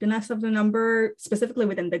the creepiness of the number, specifically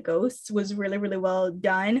within the ghosts, was really, really well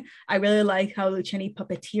done. I really like how Luciani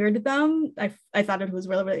puppeteered them. I thought it was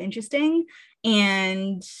really, really interesting.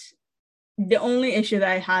 And the only issue that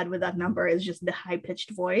I had with that number is just the high-pitched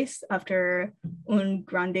voice after Un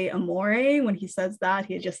Grande Amore. When he says that,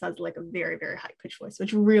 he just has like a very, very high-pitched voice,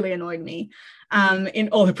 which really annoyed me in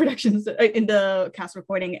all the productions, in the cast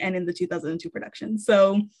recording and in the 2002 production.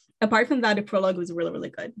 So apart from that, the prologue was really, really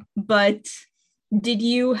good. But did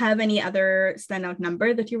you have any other standout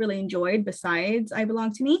number that you really enjoyed besides I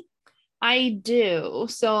Belong to Me? I do.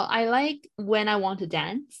 So I like When I Want to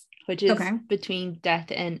Dance, which is between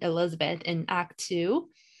Death and Elizabeth in Act 2.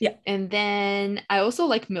 Yeah. And then I also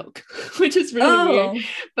like Milk, which is really weird,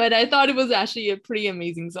 but I thought it was actually a pretty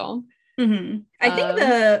amazing song. I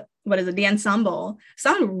think the ensemble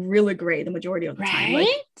sound really great the majority of the time. Like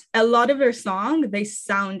a lot of their songs, they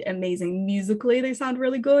sound amazing musically. They sound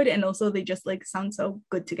really good, and also they just like sound so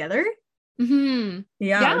good together. Mm-hmm.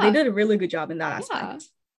 Yeah, they did a really good job in that Yeah. aspect.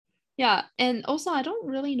 Yeah. And also I don't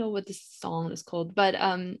really know what this song is called, but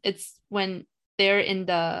it's when they're in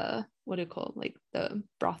the what do you call it? Like the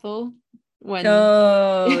brothel when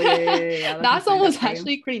Oh, yeah. Let me that song find that was for you.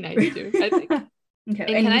 actually pretty nice too, I think. Okay,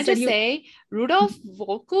 And and can you I said just you say, Rudolph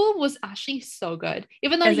vocal was actually so good,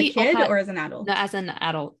 even though as a he kid had or as an adult? no, as an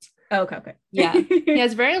adult. Oh, okay. Yeah, he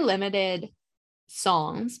has very limited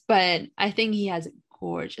songs, but I think he has a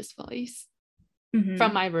gorgeous voice from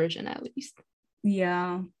Hmm. my version at least.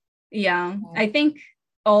 Yeah. Yeah. Yeah. I think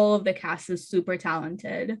all of the cast is super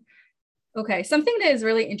talented. Okay, something that is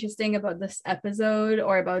really interesting about this episode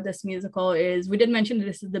or about this musical is we did mention that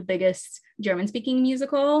this is the biggest German speaking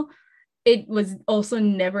musical. It was also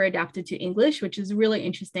never adapted to English, which is really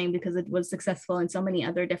interesting because it was successful in so many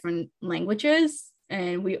other different languages.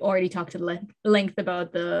 And we already talked at length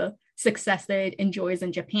about the success that it enjoys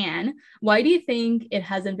in Japan. Why do you think it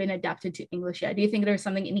hasn't been adapted to English yet? Do you think there's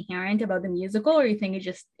something inherent about the musical, or you think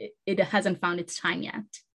it hasn't found its time yet?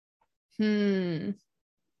 Hmm.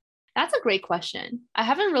 That's a great question. I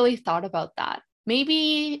haven't really thought about that.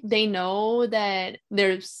 Maybe they know that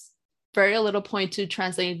there's very little point to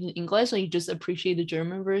translate it in English, and you just appreciate the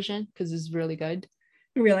German version because it's really good.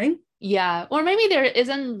 Really? Yeah. Or maybe there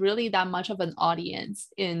isn't really that much of an audience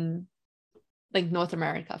in like North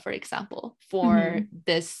America, for example, for Mm-hmm.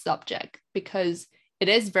 this subject because it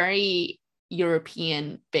is very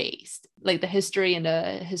European based, like the history and the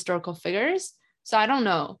historical figures. So I don't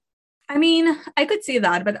know. I mean, I could see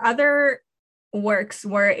that, but other works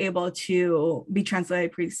were able to be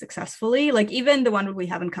translated pretty successfully. Like even the one we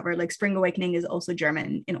haven't covered, like Spring Awakening, is also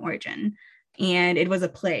German in origin. And it was a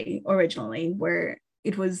play originally where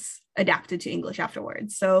it was adapted to English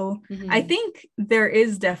afterwards. So I Mhm. think there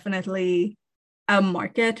is definitely a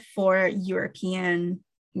market for European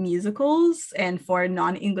musicals and for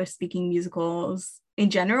non-English speaking musicals in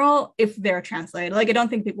general if they're translated. Like I don't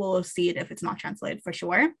think people will see it if it's not translated for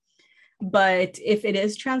sure. But if it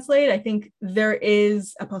is translated, I think there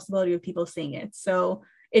is a possibility of people seeing it. So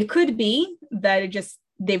it could be that it just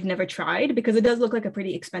they've never tried because it does look like a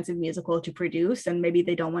pretty expensive musical to produce and maybe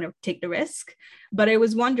they don't want to take the risk. But I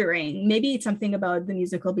was wondering, maybe it's something about the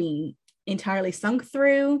musical being entirely sung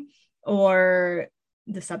through or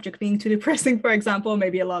the subject being too depressing, for example.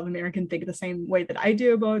 Maybe a lot of Americans think the same way that I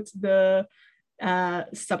do about the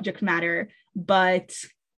subject matter. But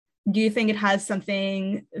do you think it has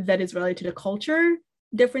something that is related to the culture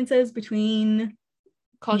differences between, you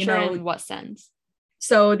Culture know, in what sense?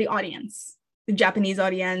 so the audience, the Japanese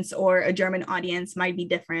audience or a German audience might be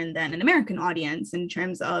different than an American audience in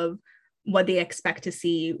terms of what they expect to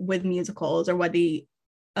see with musicals or what they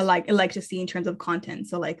like to see in terms of content.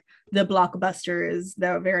 So like the blockbusters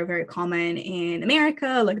that are very, very common in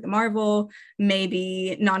America, like the Marvel,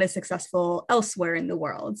 maybe not as successful elsewhere in the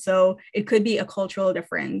world. So it could be a cultural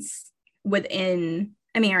difference within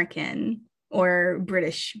American or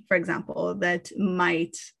British, for example, that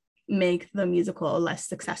might make the musical less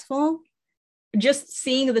successful. Just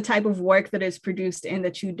seeing the type of work that is produced in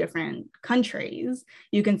the two different countries,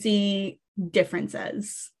 you can see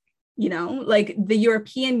differences. You know, like the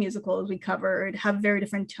European musicals we covered have very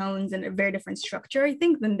different tones and a very different structure, I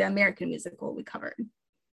think, than the American musical we covered.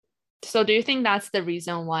 So do you think that's the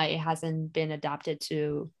reason why it hasn't been adapted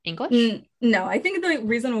to English? No, I think the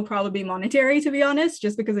reason will probably be monetary, to be honest,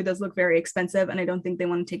 just because it does look very expensive and I don't think they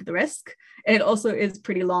want to take the risk. And it also is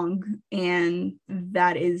pretty long, and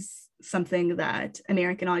that is something that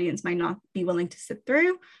American audience might not be willing to sit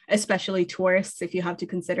through, especially tourists, if you have to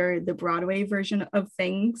consider the Broadway version of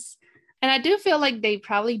things. And I do feel like they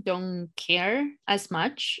probably don't care as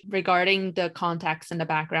much regarding the context and the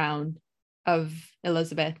background of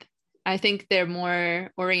Elizabeth. I think they're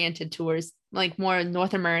more oriented towards like more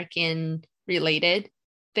North American related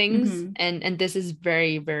things. Mm-hmm. And this is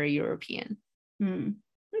very, very European. Mm.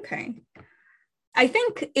 Okay. I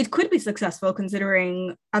think it could be successful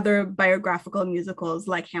considering other biographical musicals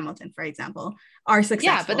like Hamilton, for example, are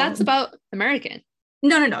Yeah, but that's successful. about American.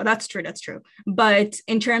 No. That's true. That's true. But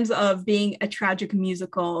in terms of being a tragic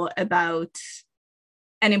musical about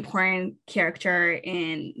an important character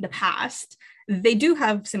in the past, they do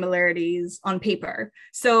have similarities on paper.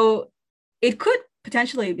 So it could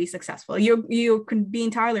potentially be successful. You could be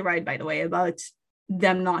entirely right, by the way, about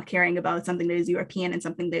them not caring about something that is European and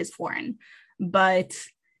something that is foreign. But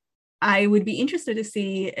I would be interested to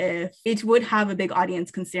see if it would have a big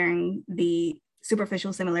audience considering the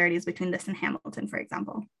superficial similarities between this and Hamilton, for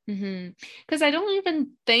example. Because I don't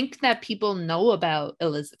even think that people know about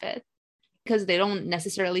Elizabeth because they don't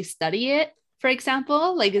necessarily study it, for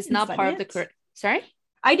example. Like I it's didn't not study part of the it. Sorry?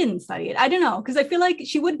 I didn't study it. I don't know, because I feel like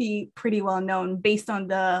she would be pretty well known based on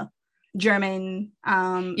the German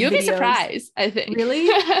You'll be videos. surprised, I think. Really?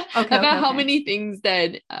 Okay, About how okay. many things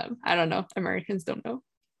that I don't know, Americans don't know.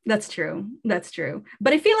 That's true. That's true.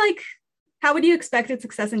 But I feel like, how would you expect its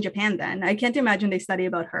success in Japan then? I can't imagine they study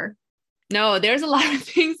about her. No, there's a lot of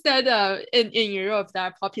things that in Europe that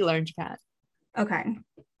are popular in Japan. Okay.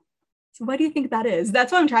 So what do you think that is?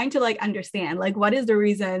 That's what I'm trying to like understand. Like, what is the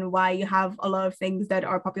reason why you have a lot of things that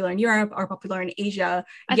are popular in Europe, are popular in Asia?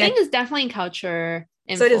 I think it's definitely culture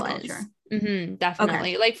influence. So it is culture. Mm-hmm,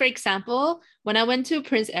 definitely. Okay. Like, for example, when I went to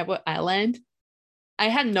Prince Edward Island, I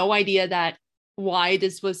had no idea that why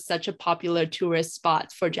this was such a popular tourist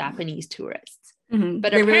spot for Japanese tourists. Mm-hmm.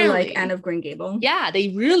 But they really like Anne of Green Gable. Yeah, they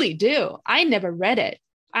really do. I never read it.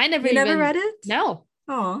 You never read it? No.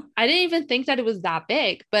 Oh, I didn't even think that it was that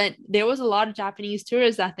big, but there was a lot of Japanese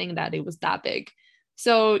tourists that think that it was that big.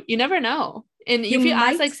 So you never know. And if you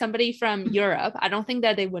ask like somebody from Europe, I don't think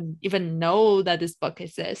that they would even know that this book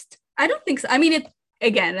exists. I don't think so. I mean,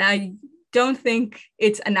 I don't think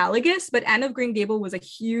it's analogous, but Anne of Green Gable was a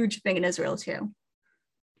huge thing in Israel too.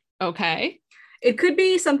 Okay. It could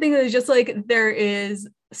be something that is just like there is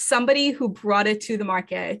somebody who brought it to the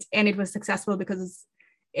market and it was successful because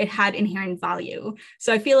it had inherent value.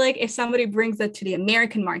 So I feel like if somebody brings it to the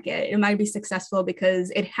American market, it might be successful because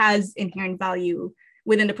it has inherent value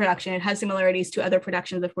within the production. It has similarities to other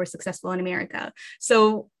productions that were successful in America.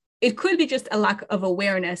 So it could be just a lack of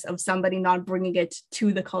awareness of somebody not bringing it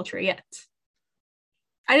to the culture yet.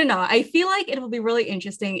 I don't know. I feel like it will be really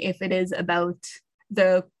interesting if it is about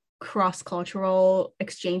the cross-cultural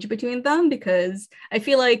exchange between them, because I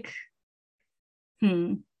feel like,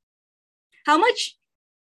 how much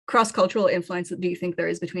cross-cultural influence do you think there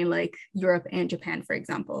is between like Europe and Japan, for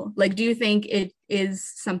example? Like, do you think it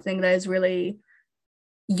is something that is really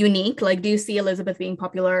unique? Like, do you see Elizabeth being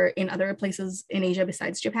popular in other places in Asia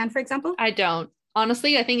besides Japan, for example? I don't.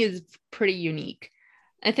 Honestly, I think it's pretty unique.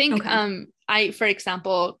 I think I, for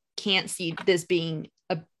example, can't see this being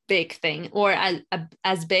a big thing or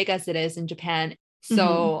as big as it is in Japan.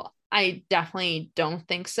 So I definitely don't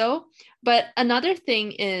think so. But another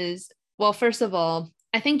thing is, well, first of all,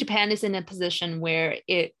 I think Japan is in a position where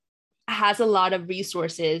it has a lot of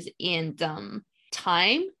resources and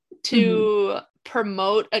time to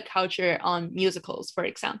promote a culture on musicals, for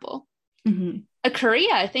example.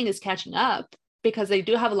 Korea, I think, is catching up because they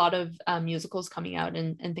do have a lot of musicals coming out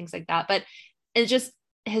and things like that. But it's just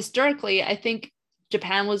historically, I think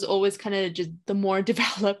Japan was always kind of just the more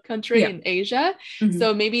developed country in Asia.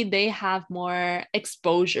 So maybe they have more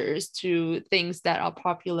exposures to things that are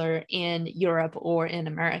popular in Europe or in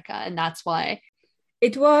America. And that's why.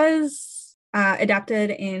 It was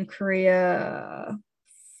adapted in Korea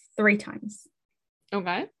 3 times.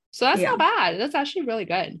 Okay. So that's not bad. That's actually really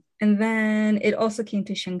good. And then it also came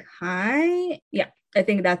to Shanghai. Yeah, I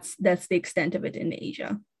think that's the extent of it in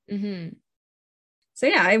Asia. So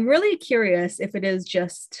yeah, I'm really curious if it is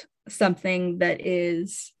just something that it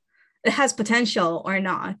has potential or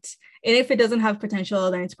not. And if it doesn't have potential,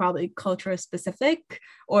 then it's probably culture specific,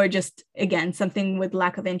 or just, again, something with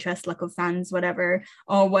lack of interest, lack of fans, whatever,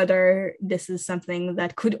 or whether this is something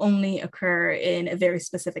that could only occur in a very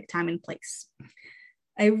specific time and place.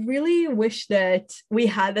 I really wish that we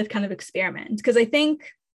had that kind of experiment, because I think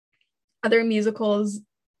other musicals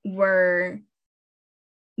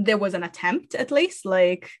there was an attempt, at least,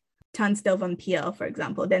 like Tanz der Vampire, for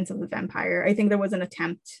example, Dance of the Vampire. I think there was an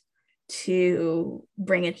attempt to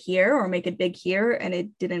bring it here or make it big here, and it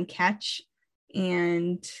didn't catch,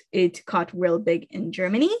 and it caught real big in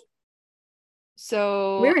Germany.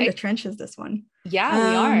 So we're in the trenches, this one. Yeah,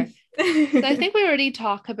 we are. So I think we already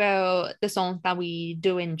talked about the songs that we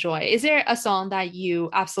do enjoy. Is there a song that you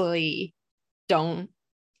absolutely don't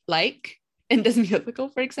like in this musical,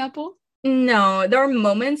 for example? No, there are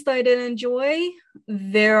moments that I didn't enjoy.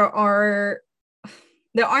 There aren't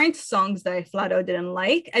songs that I flat out didn't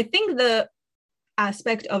like. I think the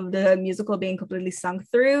aspect of the musical being completely sung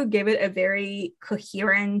through gave it a very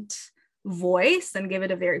coherent voice and gave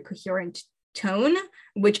it a very coherent tone,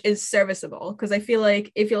 which is serviceable, because I feel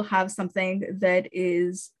like if you'll have something that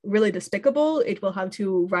is really despicable, it will have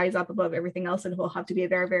to rise up above everything else, and it will have to be a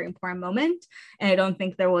very, very important moment. And I don't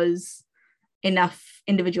think there was enough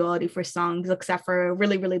individuality for songs, except for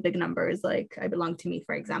really, really big numbers like I Belong to Me,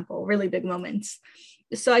 for example, really big moments.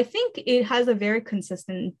 So I think it has a very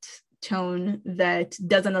consistent tone that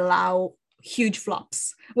doesn't allow huge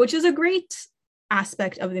flops, which is a great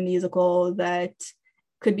aspect of the musical that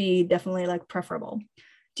could be definitely like preferable.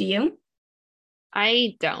 Do you?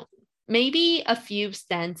 I don't. Maybe a few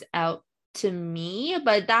stands out to me,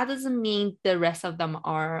 but that doesn't mean the rest of them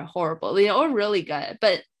are horrible. They are really good,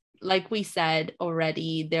 but like we said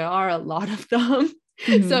already, there are a lot of them.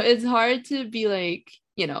 So it's hard to be like,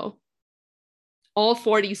 all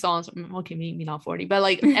 40 songs. Okay, maybe not 40, but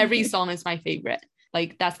like every song is my favorite.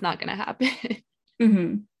 Like that's not gonna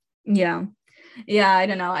happen. Yeah. Yeah, I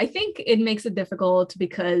don't know. I think it makes it difficult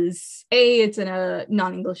because it's in a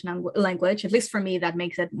non-English language. At least for me, that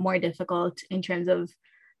makes it more difficult in terms of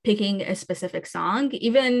picking a specific song.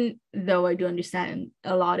 Even though I do understand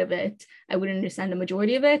a lot of it, I wouldn't understand the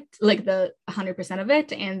majority of it, like the 100% of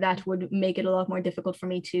it, and that would make it a lot more difficult for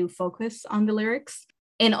me to focus on the lyrics.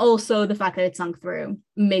 And also the fact that it's sung through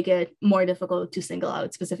make it more difficult to single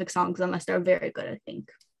out specific songs unless they're very good, I think.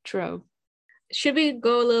 True. Should we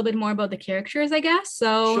go a little bit more about the characters, I guess?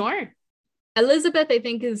 So sure. Elizabeth, I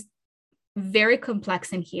think, is very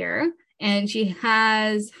complex in here, and she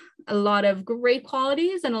has a lot of great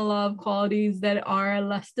qualities and a lot of qualities that are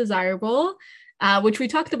less desirable, which we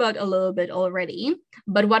talked about a little bit already.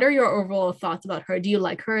 But what are your overall thoughts about her? Do you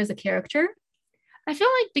like her as a character? I feel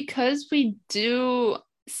like because we do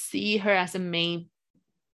see her as a main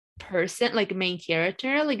person, like main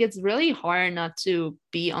character, like it's really hard not to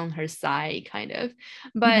be on her side, kind of.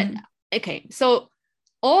 But okay, so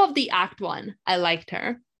all of the act 1, I liked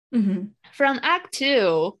her. From act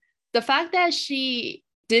 2, the fact that she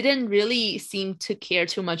didn't really seem to care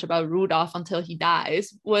too much about Rudolph until he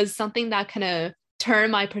dies was something that kind of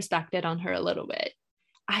turned my perspective on her a little bit.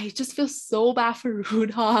 I just feel so bad for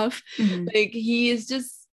Rudolph. Like he is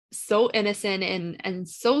just so innocent and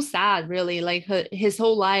so sad, really. Like his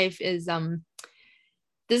whole life is doesn't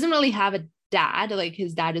really have a dad. Like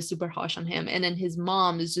his dad is super harsh on him, and then his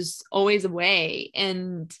mom is just always away,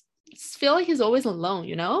 and feel like he's always alone,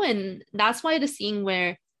 and that's why the scene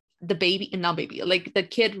where the like the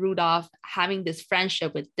kid Rudolph having this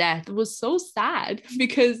friendship with death was so sad,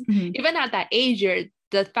 because even at that age,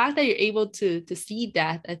 the fact that you're able to see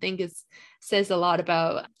death, I think says a lot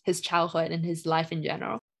about his childhood and his life in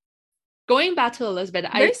general. Going back to Elizabeth,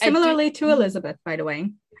 very similarly to Elizabeth, by the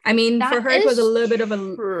way. I mean, for her, it was a little bit of a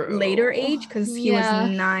later age because he was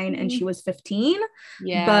 9 and she was 15.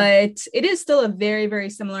 Yeah. But it is still a very, very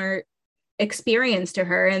similar experience to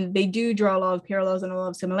her. And they do draw a lot of parallels and a lot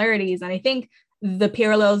of similarities. And I think the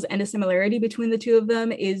parallels and the similarity between the two of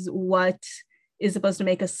them is what is supposed to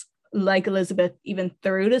make us like Elizabeth even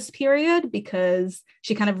through this period, because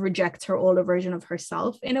she kind of rejects her older version of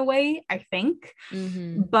herself in a way, I think.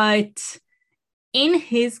 But in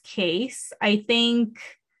his case, I think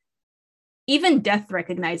even Death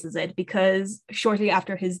recognizes it, because shortly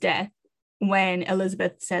after his death, when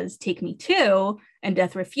Elizabeth says, "Take me too," and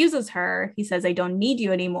Death refuses her, he says, "I don't need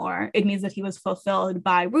you anymore." It means that he was fulfilled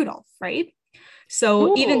by Rudolph, right?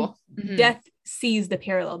 So even Death sees the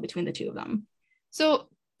parallel between the two of them. So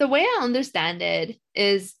the way I understand it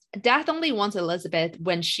is Death only wants Elizabeth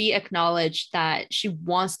when she acknowledged that she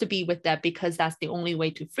wants to be with Death because that's the only way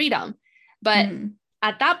to freedom. But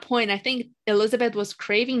at that point, I think Elizabeth was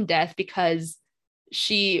craving Death because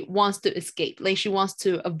she wants to escape. Like she wants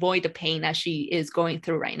to avoid the pain that she is going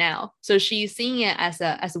through right now. So she's seeing it as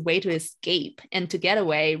a way to escape and to get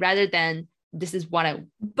away, rather than this is what I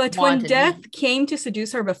But when Death came to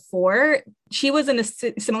seduce her before, she was in a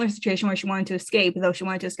similar situation where she wanted to escape, though she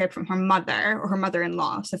wanted to escape from her mother, or her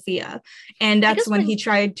mother-in-law, Sophia. And that's when he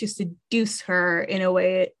tried to seduce her in a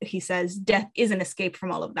way. He says Death is an escape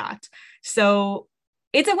from all of that. So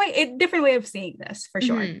it's a different way of seeing this, for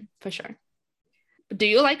sure. For sure. Do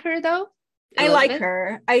you like her though? Elizabeth? I like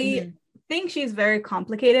her. I think she's very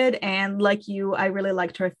complicated, and like you, I really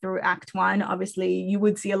liked her through Act 1. Obviously, you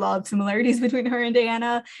would see a lot of similarities between her and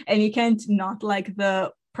Diana, and you can't not like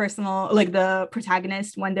the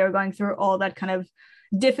protagonist when they're going through all that kind of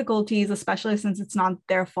difficulties, especially since it's not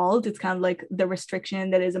their fault. It's kind of like the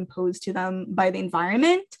restriction that is imposed to them by the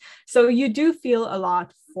environment. So you do feel a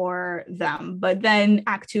lot for them. But then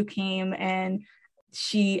Act 2 came and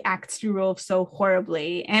she acts through Rudolph so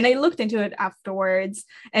horribly. And I looked into it afterwards,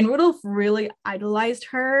 and Rudolph really idolized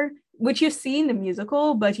her, which you see in the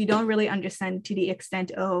musical, but you don't really understand to the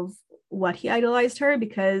extent of what he idolized her,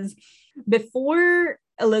 because before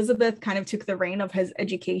Elizabeth kind of took the reign of his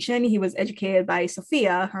education, he was educated by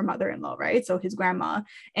Sophia, her mother-in-law, right? So his grandma,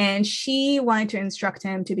 and she wanted to instruct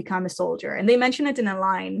him to become a soldier. And they mention it in a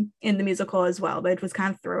line in the musical as well, but it was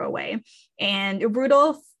kind of throwaway. And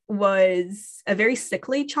Rudolph was a very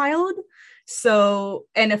sickly child,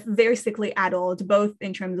 and a very sickly adult, both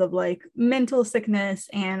in terms of like mental sickness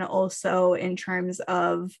and also in terms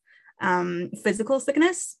of physical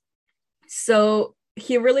sickness. So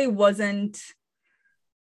he really wasn't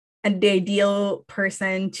the ideal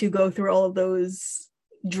person to go through all of those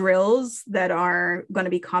drills that are going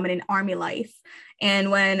to be common in army life.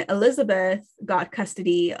 And when Elizabeth got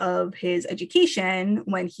custody of his education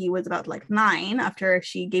when he was about like 9, after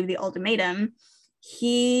she gave the ultimatum,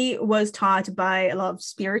 he was taught by a lot of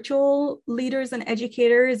spiritual leaders and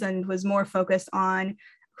educators and was more focused on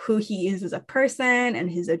who he is as a person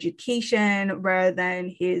and his education rather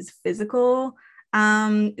than his physical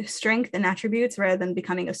strength and attributes, rather than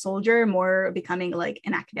becoming a soldier, more becoming like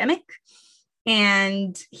an academic.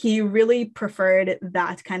 And he really preferred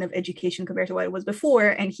that kind of education compared to what it was before.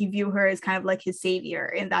 And he viewed her as kind of like his savior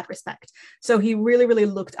in that respect. So he really, really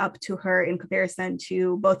looked up to her in comparison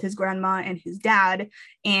to both his grandma and his dad.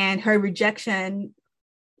 And her rejection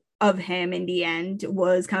of him in the end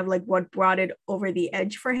was kind of like what brought it over the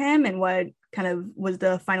edge for him and what kind of was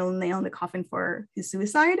the final nail in the coffin for his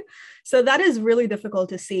suicide. So that is really difficult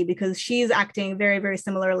to see because she's acting very, very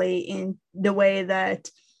similarly in the way that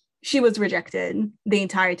she was rejected the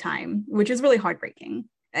entire time, which is really heartbreaking.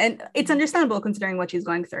 And it's understandable considering what she's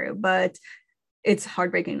going through, but it's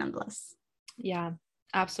heartbreaking nonetheless. Yeah,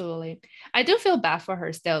 absolutely. I do feel bad for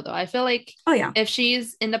her still, though. I feel like if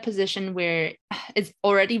she's in the position where it's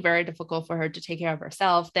already very difficult for her to take care of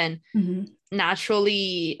herself, then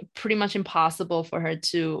naturally pretty much impossible for her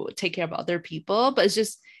to take care of other people. But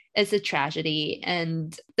it's a tragedy.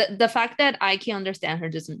 And the fact that I can understand her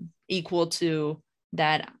doesn't equal to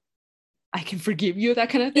that I can forgive you, that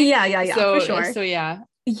kind of thing. Yeah, so, for sure. So yeah.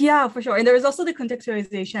 Yeah, for sure. And there was also the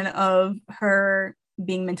contextualization of her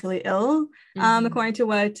being mentally ill, according to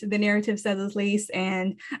what the narrative says at least.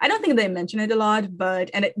 And I don't think they mention it a lot, but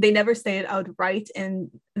they never say it outright in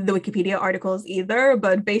the Wikipedia articles either.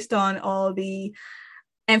 But based on all the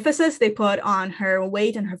emphasis they put on her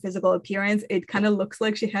weight and her physical appearance, it kind of looks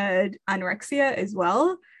like she had anorexia as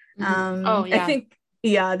well. I think,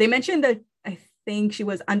 they mentioned that I think she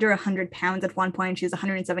was under 100 pounds at one point. She was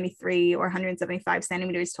 173 or 175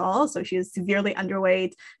 centimeters tall. So she was severely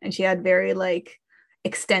underweight and she had very like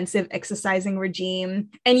extensive exercising regime.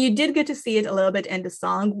 And you did get to see it a little bit in the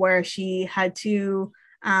song where she had to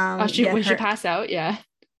she passed out. Yeah.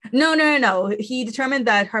 No. He determined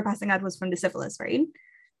that her passing out was from the syphilis, right?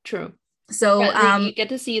 True. So you get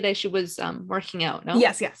to see that she was working out, no?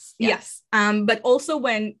 Yes. But also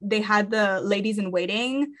when they had the ladies in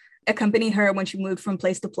waiting accompany her when she moved from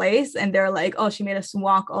place to place, and they're like, oh, she made us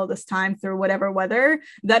walk all this time through whatever weather.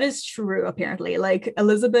 That is true, apparently. Like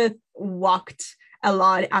Elizabeth walked a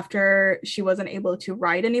lot after she wasn't able to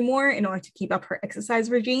ride anymore in order to keep up her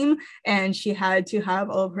exercise regime, and she had to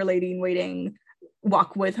have all of her lady in waiting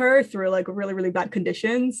walk with her through like really, really bad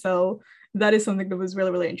conditions. So that is something that was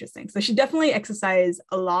really, really interesting. So she definitely exercised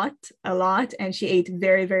a lot, and she ate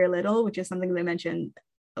very, very little, which is something they mentioned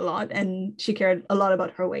a lot, and she cared a lot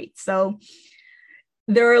about her weight. So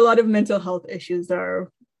there are a lot of mental health issues that are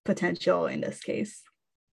potential in this case,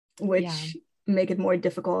 which make it more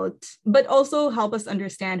difficult, but also help us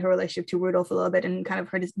understand her relationship to Rudolph a little bit and kind of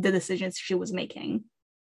the decisions she was making.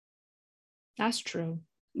 That's true.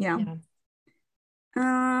 Yeah.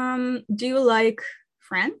 Do you like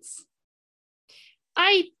France?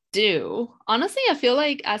 I do. Honestly, I feel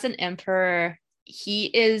like as an emperor, he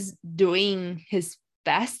is doing his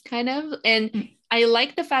best kind of, and I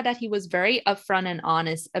like the fact that he was very upfront and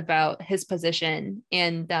honest about his position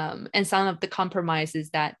and some of the compromises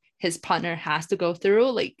that his partner has to go through,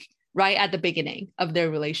 like right at the beginning of their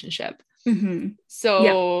relationship.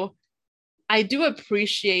 So I do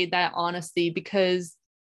appreciate that honesty because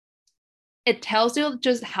it tells you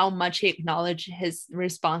just how much he acknowledged his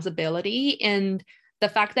responsibility and the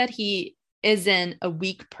fact that he isn't a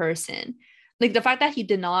weak person. Like the fact that he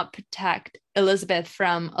did not protect Elizabeth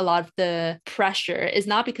from a lot of the pressure is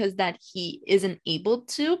not because that he isn't able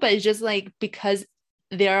to, but it's just like because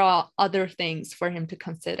there are other things for him to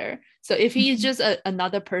consider. So if he's just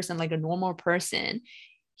another person, like a normal person,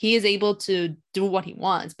 he is able to do what he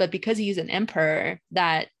wants. But because he's an emperor,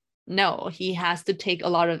 that no, he has to take a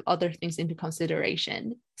lot of other things into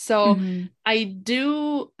consideration. So I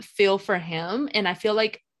do feel for him, and I feel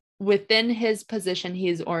like within his position,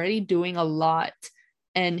 he's already doing a lot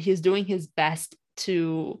and he's doing his best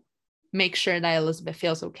to make sure that Elizabeth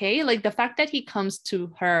feels okay. Like the fact that he comes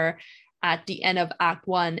to her at the end of Act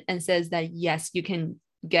 1 and says that, yes, you can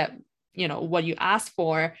get, what you asked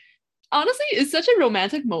for. Honestly, it's such a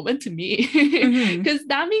romantic moment to me because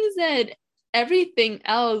that means that everything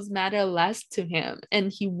else matters less to him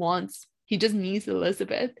and he just needs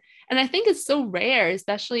Elizabeth. And I think it's so rare,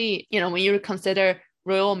 especially, when you consider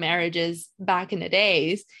royal marriages back in the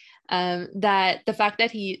days. that the fact that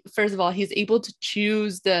he, first of all, he's able to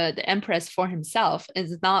choose the empress for himself,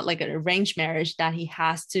 is not like an arranged marriage that he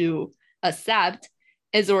has to accept,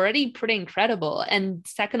 is already pretty incredible. And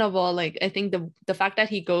second of all, like I think the fact that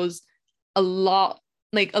he goes a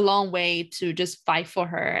long way to just fight for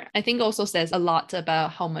her, I think also says a lot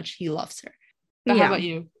about how much he loves her. But how about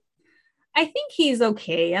you? I think he's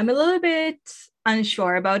okay. I'm a little bit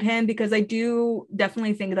unsure about him because I do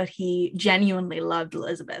definitely think that he genuinely loved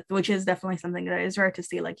Elizabeth, which is definitely something that is rare to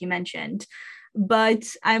see, like you mentioned. But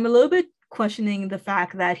I'm a little bit questioning the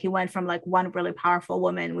fact that he went from like one really powerful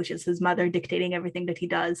woman, which is his mother, dictating everything that he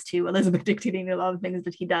does, to Elizabeth dictating a lot of things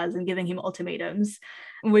that he does and giving him ultimatums,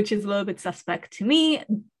 which is a little bit suspect to me.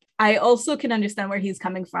 I also can understand where he's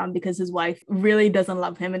coming from because his wife really doesn't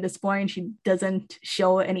love him at this point. She doesn't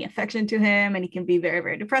show any affection to him, and he can be very,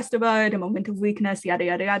 very depressed about it, a moment of weakness, yada,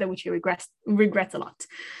 yada, yada, which he regrets a lot.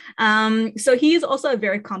 So he is also a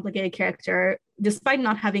very complicated character, despite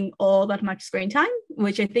not having all that much screen time,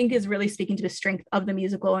 which I think is really speaking to the strength of the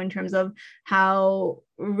musical in terms of how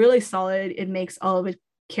really solid it makes all of its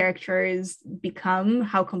characters become,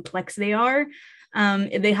 how complex they are.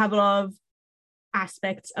 They have a lot of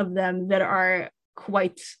aspects of them that are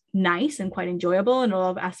quite nice and quite enjoyable, and a lot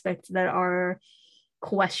of aspects that are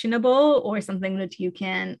questionable or something that you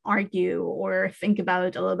can argue or think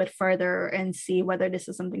about a little bit further and see whether this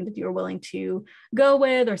is something that you're willing to go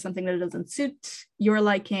with or something that doesn't suit your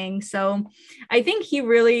liking. So I think he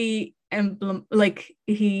really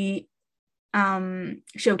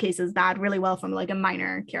showcases that really well from like a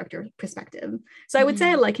minor character perspective. So I would say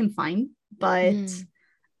I like him fine, but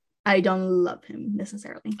I don't love him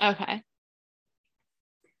necessarily. Okay.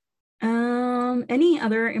 Any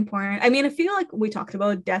other important? I mean, I feel like we talked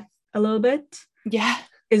about death a little bit. Yeah.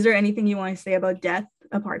 Is there anything you want to say about death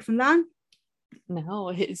apart from that? No,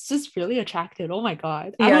 it's just really attractive. Oh my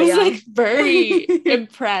god, I was like very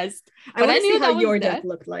impressed. But I knew how your death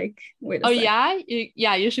looked like. Wait a second.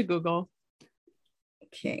 Yeah, you should Google.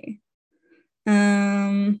 Okay.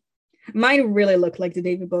 Mine really looked like the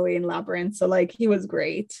David Bowie in Labyrinth, so like he was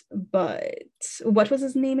great. But what was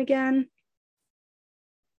his name again?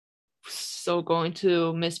 So going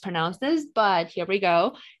to mispronounce this, but here we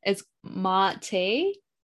go. It's Mate.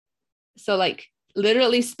 So like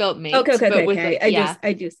literally spelled mate. Okay.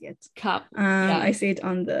 I do see it. Cup. I see it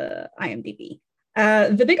on the IMDb.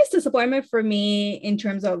 The biggest disappointment for me in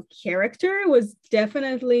terms of character was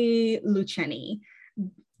definitely Luciani.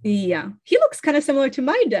 Yeah, he looks kind of similar to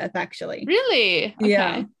my death, actually. Really? Okay.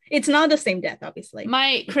 Yeah, it's not the same death, obviously.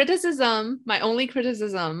 My only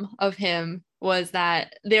criticism of him was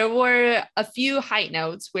that there were a few high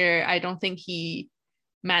notes where I don't think he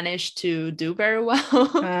managed to do very well.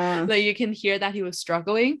 Like you can hear that he was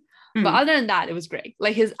struggling. But other than that, it was great.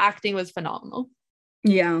 Like his acting was phenomenal.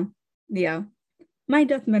 Yeah. My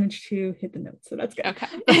death managed to hit the notes, so that's good. Okay.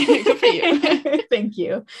 Good for you. Thank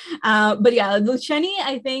you. But yeah, Luciani,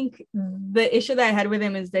 I think the issue that I had with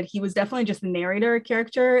him is that he was definitely just a narrator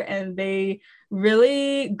character, and they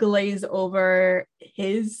really glaze over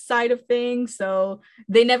his side of things. So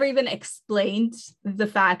they never even explained the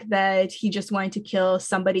fact that he just wanted to kill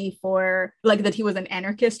somebody for, like, that he was an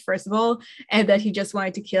anarchist, first of all, and that he just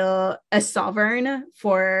wanted to kill a sovereign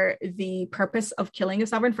for the purpose of killing a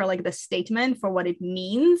sovereign, for like the statement for what it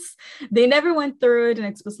means. They never went through it and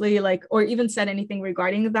explicitly like, or even said anything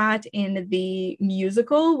regarding that in the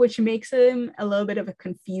musical, which makes him a little bit of a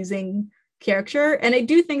confusing character. And I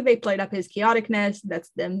do think they played up his chaoticness. That's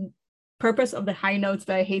the purpose of the high notes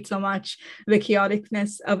that I hate so much, the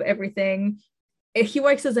chaoticness of everything. He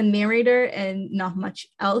works as a narrator and not much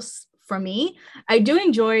else for me. I do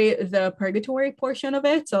enjoy the purgatory portion of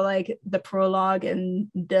it, so like the prologue and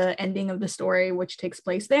the ending of the story which takes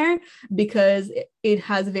place there, because it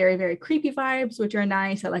has very, very creepy vibes, which are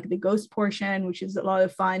nice. I like the ghost portion, which is a lot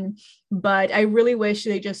of fun, but I really wish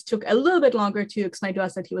they just took a little bit longer to explain to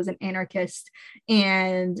us that he was an anarchist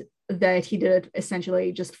and that he did it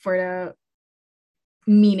essentially just for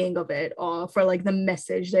the meaning of it, or for like the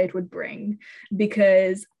message that it would bring.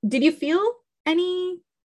 Because did you feel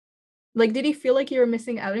like you were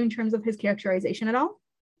missing out in terms of his characterization at all?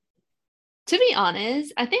 To be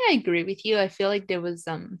honest, I think I agree with you. I feel like there was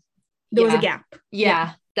was a gap.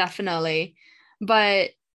 Yeah, definitely.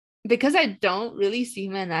 But because I don't really see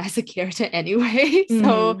him as a character anyway,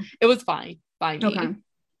 so it was fine by me. Okay.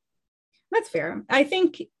 That's fair. I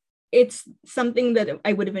think it's something that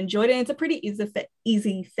I would have enjoyed, and it's a pretty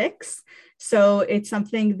easy fix. So it's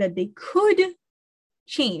something that they could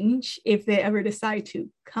change if they ever decide to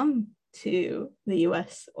come to the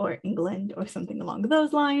US or England or something along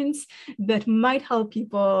those lines, that might help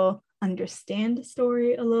people understand the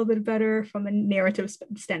story a little bit better from a narrative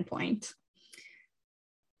standpoint.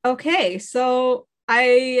 Okay, so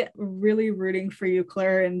I really rooting for you,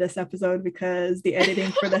 Claire, in this episode because the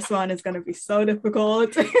editing for this one is going to be so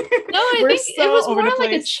difficult. No, I think it was more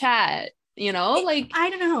like a chat, like I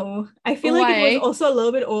don't know. I feel like it was also a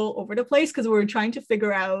little bit all over the place because we were trying to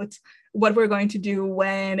figure out what we're going to do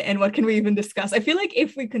when and what can we even discuss. I feel like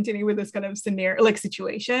if we continue with this kind of scenario, like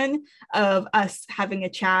situation of us having a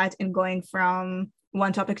chat and going from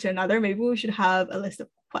one topic to another, maybe we should have a list of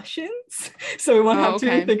questions so we won't have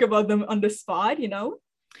to think about them on the spot.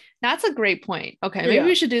 That's a great point. Okay, maybe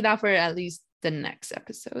we should do that for at least the next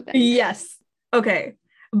episode then. Yes. Okay,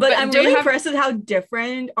 but I'm really impressed with how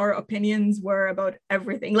different our opinions were about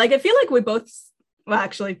everything. Like I feel like we both, well,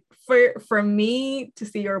 actually for me to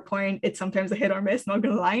see your point, it's sometimes a hit or miss, not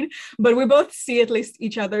gonna lie, but we both see at least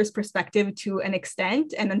each other's perspective to an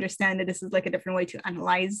extent and understand that this is like a different way to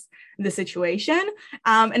analyze the situation,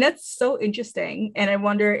 and that's so interesting. And I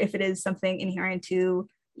wonder if it is something inherent to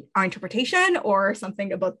our interpretation or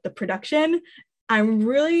something about the production. I'm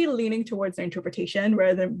really leaning towards the interpretation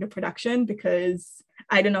rather than the production because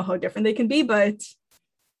I don't know how different they can be, but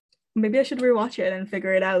maybe I should rewatch it and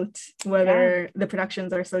figure it out whether the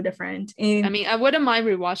productions are so different. I mean, I wouldn't mind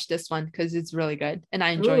rewatch this one because it's really good and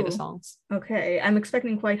I enjoy the songs. Okay, I'm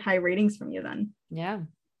expecting quite high ratings from you then. Yeah.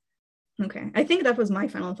 Okay, I think that was my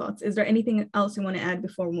final thoughts. Is there anything else you want to add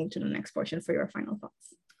before we move to the next portion for your final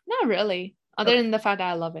thoughts? Not really, other than the fact that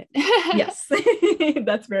I love it. Yes,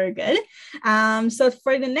 that's very good. So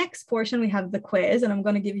for the next portion, we have the quiz, and I'm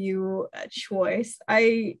going to give you a choice.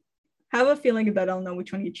 I have a feeling that I'll know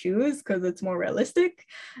which one you choose because it's more realistic.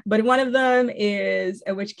 But one of them is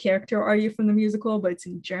which character are you from the musical, but it's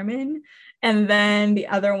in German. And then the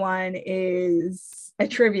other one is a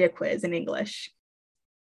trivia quiz in English.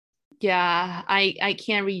 Yeah, I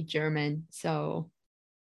can't read German, so.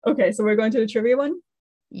 Okay, so we're going to the trivia one?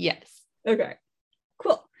 Yes. Okay,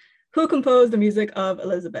 cool. Who composed the music of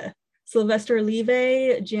Elizabeth? Sylvester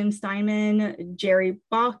Levay, Jim Steinman, Jerry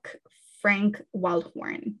Bach, Frank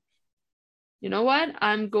Wildhorn. You know what?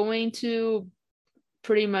 I'm going to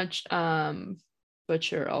pretty much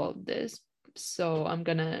butcher all of this. So I'm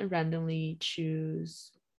going to randomly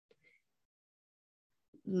choose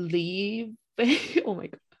Levi. Oh my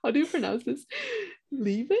God. How do you pronounce this?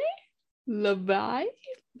 Levi? Levi?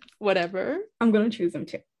 Whatever. I'm going to choose them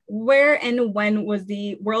too. Where and when was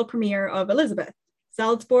the world premiere of Elizabeth?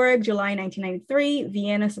 Salzburg, July 1993,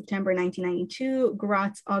 Vienna, September 1992,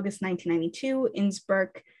 Graz, August 1992,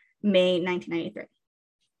 Innsbruck, May 1993.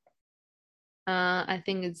 I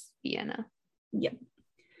think it's Vienna. Yep.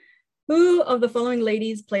 Who of the following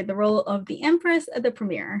ladies played the role of the Empress at the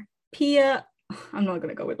premiere? Pia, I'm not going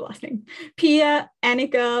to go with the last name. Pia,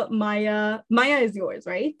 Annika, Maya. Maya is yours,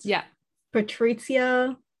 right? Yeah.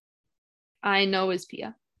 Patricia. I know is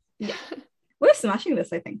Pia. Yeah. We're smashing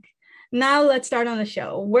this, I think. Now let's start on the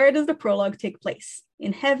show. Where does the prologue take place?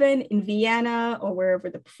 In heaven, in Vienna, or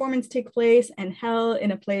wherever the performance takes place, and hell,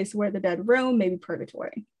 in a place where the dead roam, maybe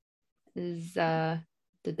purgatory. Is the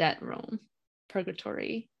dead roam,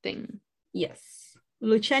 purgatory thing. Yes.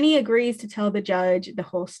 Luciani agrees to tell the judge the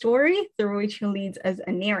whole story, through which he leads as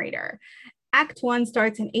a narrator. Act 1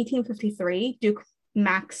 starts in 1853. Duke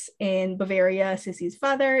Max in Bavaria, Sissy's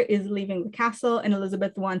father, is leaving the castle, and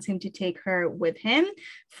Elizabeth wants him to take her with him,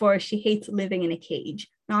 for she hates living in a cage,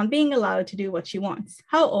 not being allowed to do what she wants.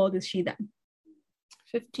 How old is she then?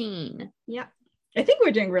 15. Yeah, I think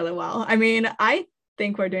we're doing really well. I mean, I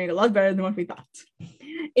think we're doing a lot better than what we thought.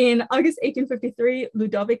 In August 1853,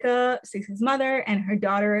 Ludovica, Sissy's mother, and her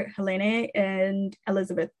daughter Helene and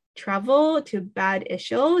Elizabeth travel to Bad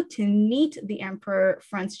Ischl to meet the Emperor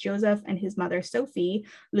Franz Joseph and his mother Sophie,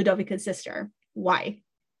 Ludovica's sister. Why?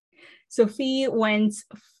 Sophie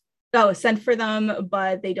sent for them,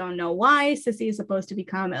 but they don't know why. Sissy is supposed to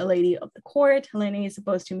become a lady of the court. Helene is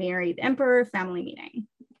supposed to marry the emperor. Family meeting.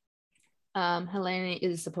 Helene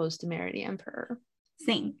is supposed to marry the emperor.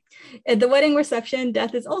 Same. At the wedding reception,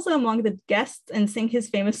 Death is also among the guests and sing his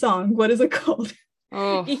famous song. What is it called?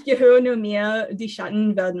 Oh. Ich gehöre nur mir, die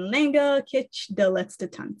Schatten werden länger, Kitsch, der letzte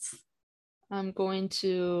Tanz. I'm going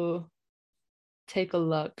to take a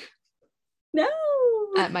look. No.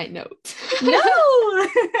 At my note. No.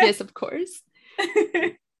 Yes, of course.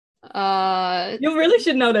 You really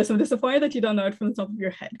should know this. I'm disappointed that you don't know it from the top of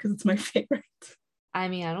your head because it's my favorite. I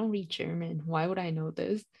mean, I don't read German. Why would I know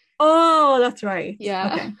this? Oh, that's right.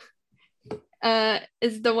 Yeah. Okay.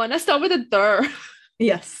 Is the one that starts with a der.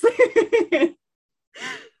 Yes.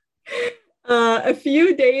 A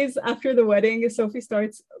few days after the wedding, Sophie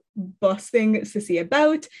starts busting Sissy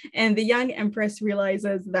about, and the young empress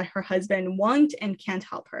realizes that her husband won't and can't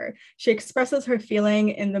help her. She expresses her feeling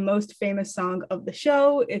in the most famous song of the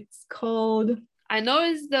show. It's called... I know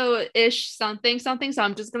it's the ish something something, so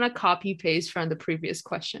I'm just gonna copy paste from the previous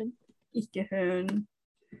question. Ich gehören.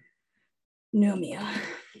 No, Mia.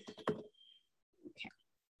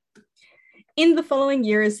 In the following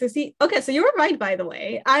years, Sissy... Okay, so you were right, by the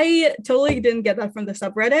way. I totally didn't get that from the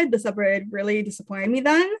subreddit. The subreddit really disappointed me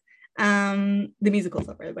then. The musical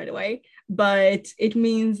subreddit, by the way. But it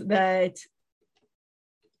means that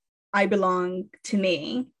I belong to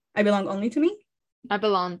me. I belong only to me? I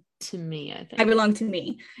belong to me, I think. I belong to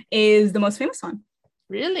me is the most famous one.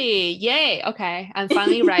 Really? Yay. Okay. I'm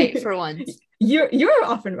finally right for once. You're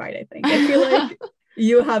often right, I think. I feel like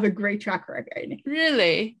you have a great track record.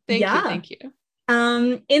 Really? Thank you.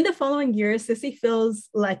 In the following years, Sissy feels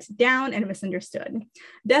let down and misunderstood.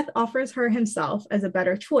 Death offers her himself as a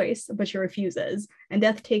better choice, but she refuses, and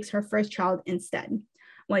Death takes her first child instead.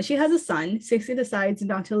 When she has a son, Sissy decides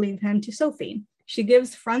not to leave him to Sophie. She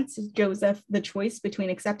gives Franz Joseph the choice between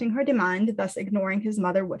accepting her demand, thus ignoring his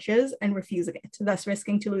mother's wishes, and refusing it, thus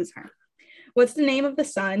risking to lose her. What's the name of the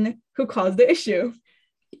son who caused the issue?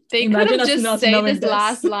 They could have just say this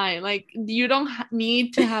last line. Like, you don't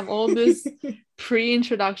need to have all this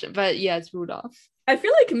pre-introduction, but yeah, it's Rudolph. I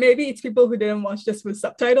feel like maybe it's people who didn't watch this with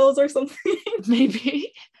subtitles or something.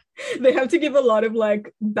 Maybe. They have to give a lot of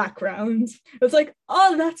like background. It's like,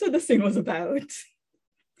 oh, that's what the scene was about.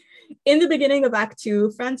 In the beginning of Act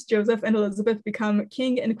 2, Franz Joseph and Elizabeth become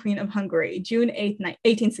King and Queen of Hungary, June 8,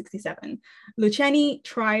 1867. Luciani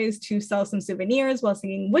tries to sell some souvenirs while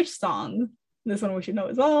singing which song? This one we should know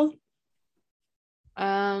as well.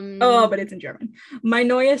 Oh, but it's in German. Mein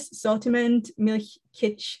neues Sortiment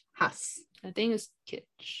Milchkitsch Hass. I think it's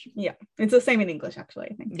kitsch. Yeah, it's the same in English,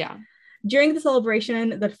 actually, I think. Yeah. During the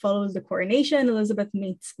celebration that follows the coronation, Elizabeth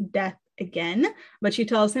meets Death again, but she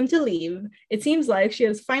tells him to leave. It seems like she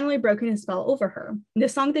has finally broken his spell over her. The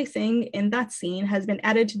song they sing in that scene has been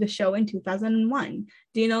added to the show in 2001.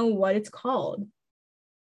 Do you know what it's called?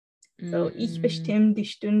 So, ich bestimme die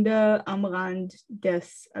Stunde am Rand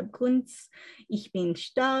des Abgrunds. Ich bin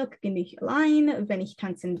stark, bin ich allein, wenn ich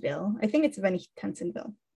tanzen will. I think it's wenn ich tanzen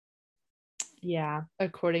will. Yeah,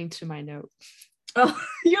 according to my note. Oh,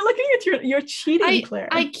 you're looking at you're cheating, Claire.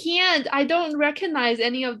 I can't. I don't recognize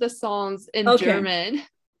any of the songs in German.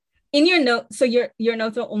 In your note, so your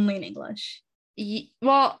notes are only in English.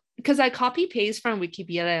 Well, because I copy paste from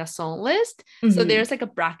Wikipedia song list, so there's like a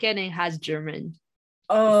bracket and it has German.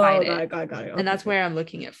 Oh, got it. Okay. And that's where I'm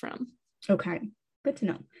looking at from. Okay, good to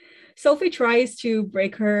know. Sophie tries to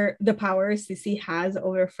break the power Sissy has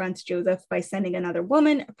over Franz Joseph by sending another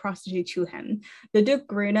woman, a prostitute, to him. The Duke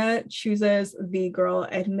Gruna chooses the girl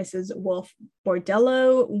at Mrs. Wolf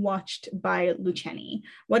Bordello, watched by Luciani.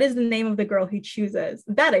 What is the name of the girl he chooses?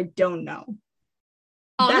 That I don't know.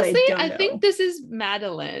 Honestly, I think this is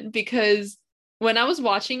Madeline, because when I was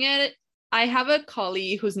watching it, I have a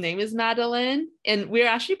colleague whose name is Madeline, and we're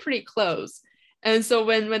actually pretty close. And so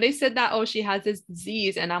when they said that, oh, she has this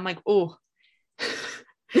disease, and I'm like, oh,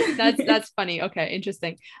 that's funny. Okay,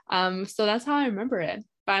 interesting. So that's how I remember it,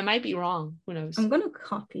 but I might be wrong. Who knows? I'm gonna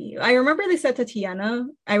copy you. I remember they said Tatiana.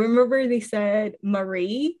 I remember they said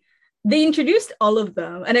Marie. They introduced all of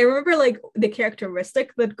them, and I remember like the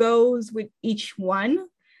characteristic that goes with each one.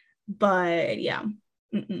 But yeah,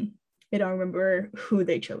 I don't remember who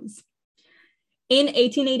they chose. In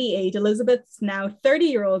 1888, Elizabeth's now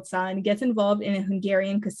 30-year-old son gets involved in a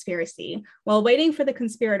Hungarian conspiracy. While waiting for the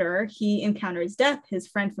conspirator, he encounters Death, his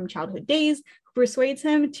friend from childhood days, who persuades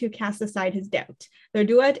him to cast aside his doubt. Their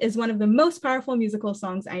duet is one of the most powerful musical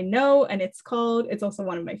songs I know, and it's also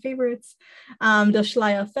one of my favorites. Das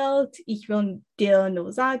Schleier fällt, ich will dir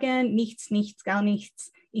nur sagen, nichts, nichts, gar nichts,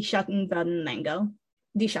 die Schatten werden länger.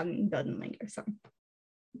 Die Schatten werden länger, sorry.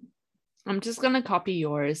 I'm just gonna copy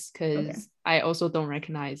yours because I also don't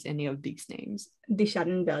recognize any of these names. Die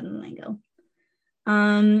Schatten werden länger.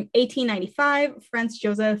 1895, Franz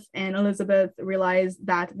Joseph and Elizabeth realize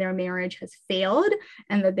that their marriage has failed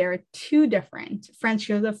and that they're too different. Franz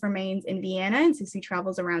Joseph remains in Vienna and Sissy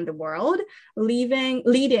travels around the world,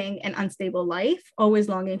 leading an unstable life, always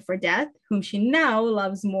longing for Death, whom she now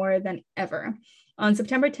loves more than ever. On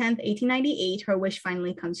September 10th, 1898, her wish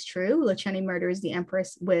finally comes true. Luciani murders the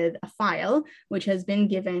Empress with a file, which has been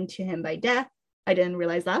given to him by Death. I didn't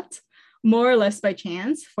realize that. More or less by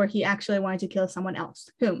chance, for he actually wanted to kill someone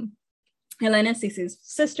else. Whom? Helena, Sissy's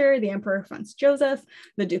sister, the Emperor Franz Joseph,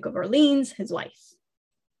 the Duke of Orleans, his wife.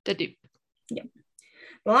 The Duke. Yeah.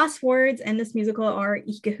 The last words in this musical are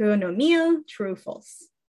Ikehu no Mio, true, false.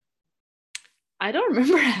 I don't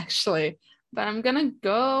remember actually, but I'm gonna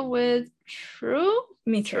go with true.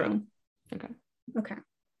 Me too. True. Okay.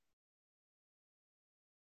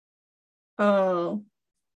 Oh,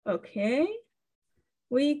 okay.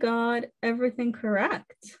 We got everything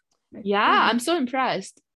correct. Yeah, I'm so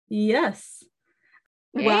impressed. Yes.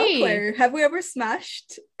 Hey. Well, Claire, have we ever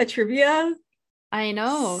smashed a trivia? I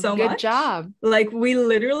know. So good much? Job. Like we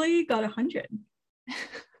literally got 100.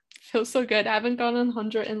 Feels so good. I haven't gotten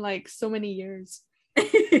 100 in like so many years.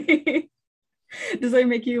 Does that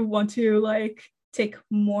make you want to like take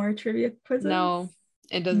more trivia quizzes? No,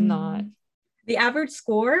 it does not. The average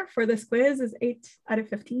score for this quiz is 8 out of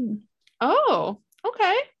 15. Oh,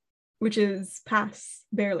 okay. Which is pass,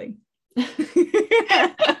 barely.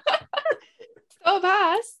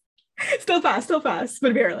 Still pass,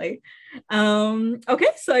 but barely. Okay,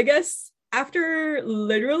 so I guess after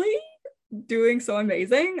literally doing so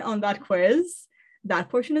amazing on that quiz, that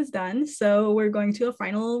portion is done. So we're going to a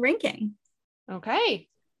final ranking. Okay.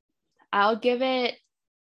 I'll give it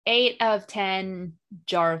 8 out of 10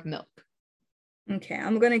 jar of milk. Okay,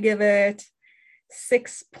 I'm going to give it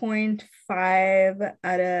 6.5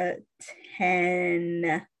 out of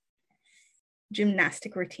 10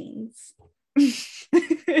 gymnastic routines.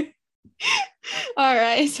 All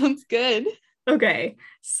right, sounds good. Okay,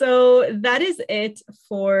 so that is it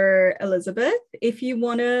for Elizabeth. If you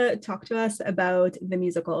want to talk to us about the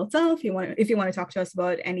musical itself, if you want to talk to us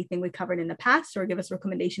about anything we covered in the past or give us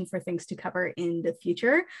recommendations for things to cover in the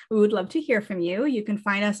future, we would love to hear from you. You can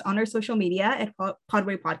find us on our social media at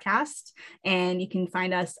Podway Podcast, and you can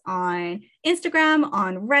find us on Instagram,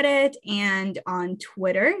 on Reddit, and on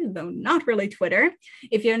Twitter, though not really Twitter.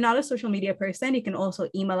 If you're not a social media person, you can also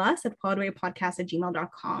email us at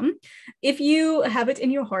podwaypodcast@gmail.com. If you have it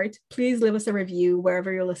in your heart, please leave us a review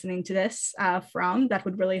wherever you're listening to this from. That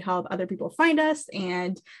would really help other people find us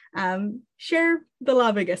and share the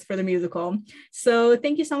love, I guess, for the musical. So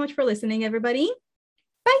thank you so much for listening, everybody.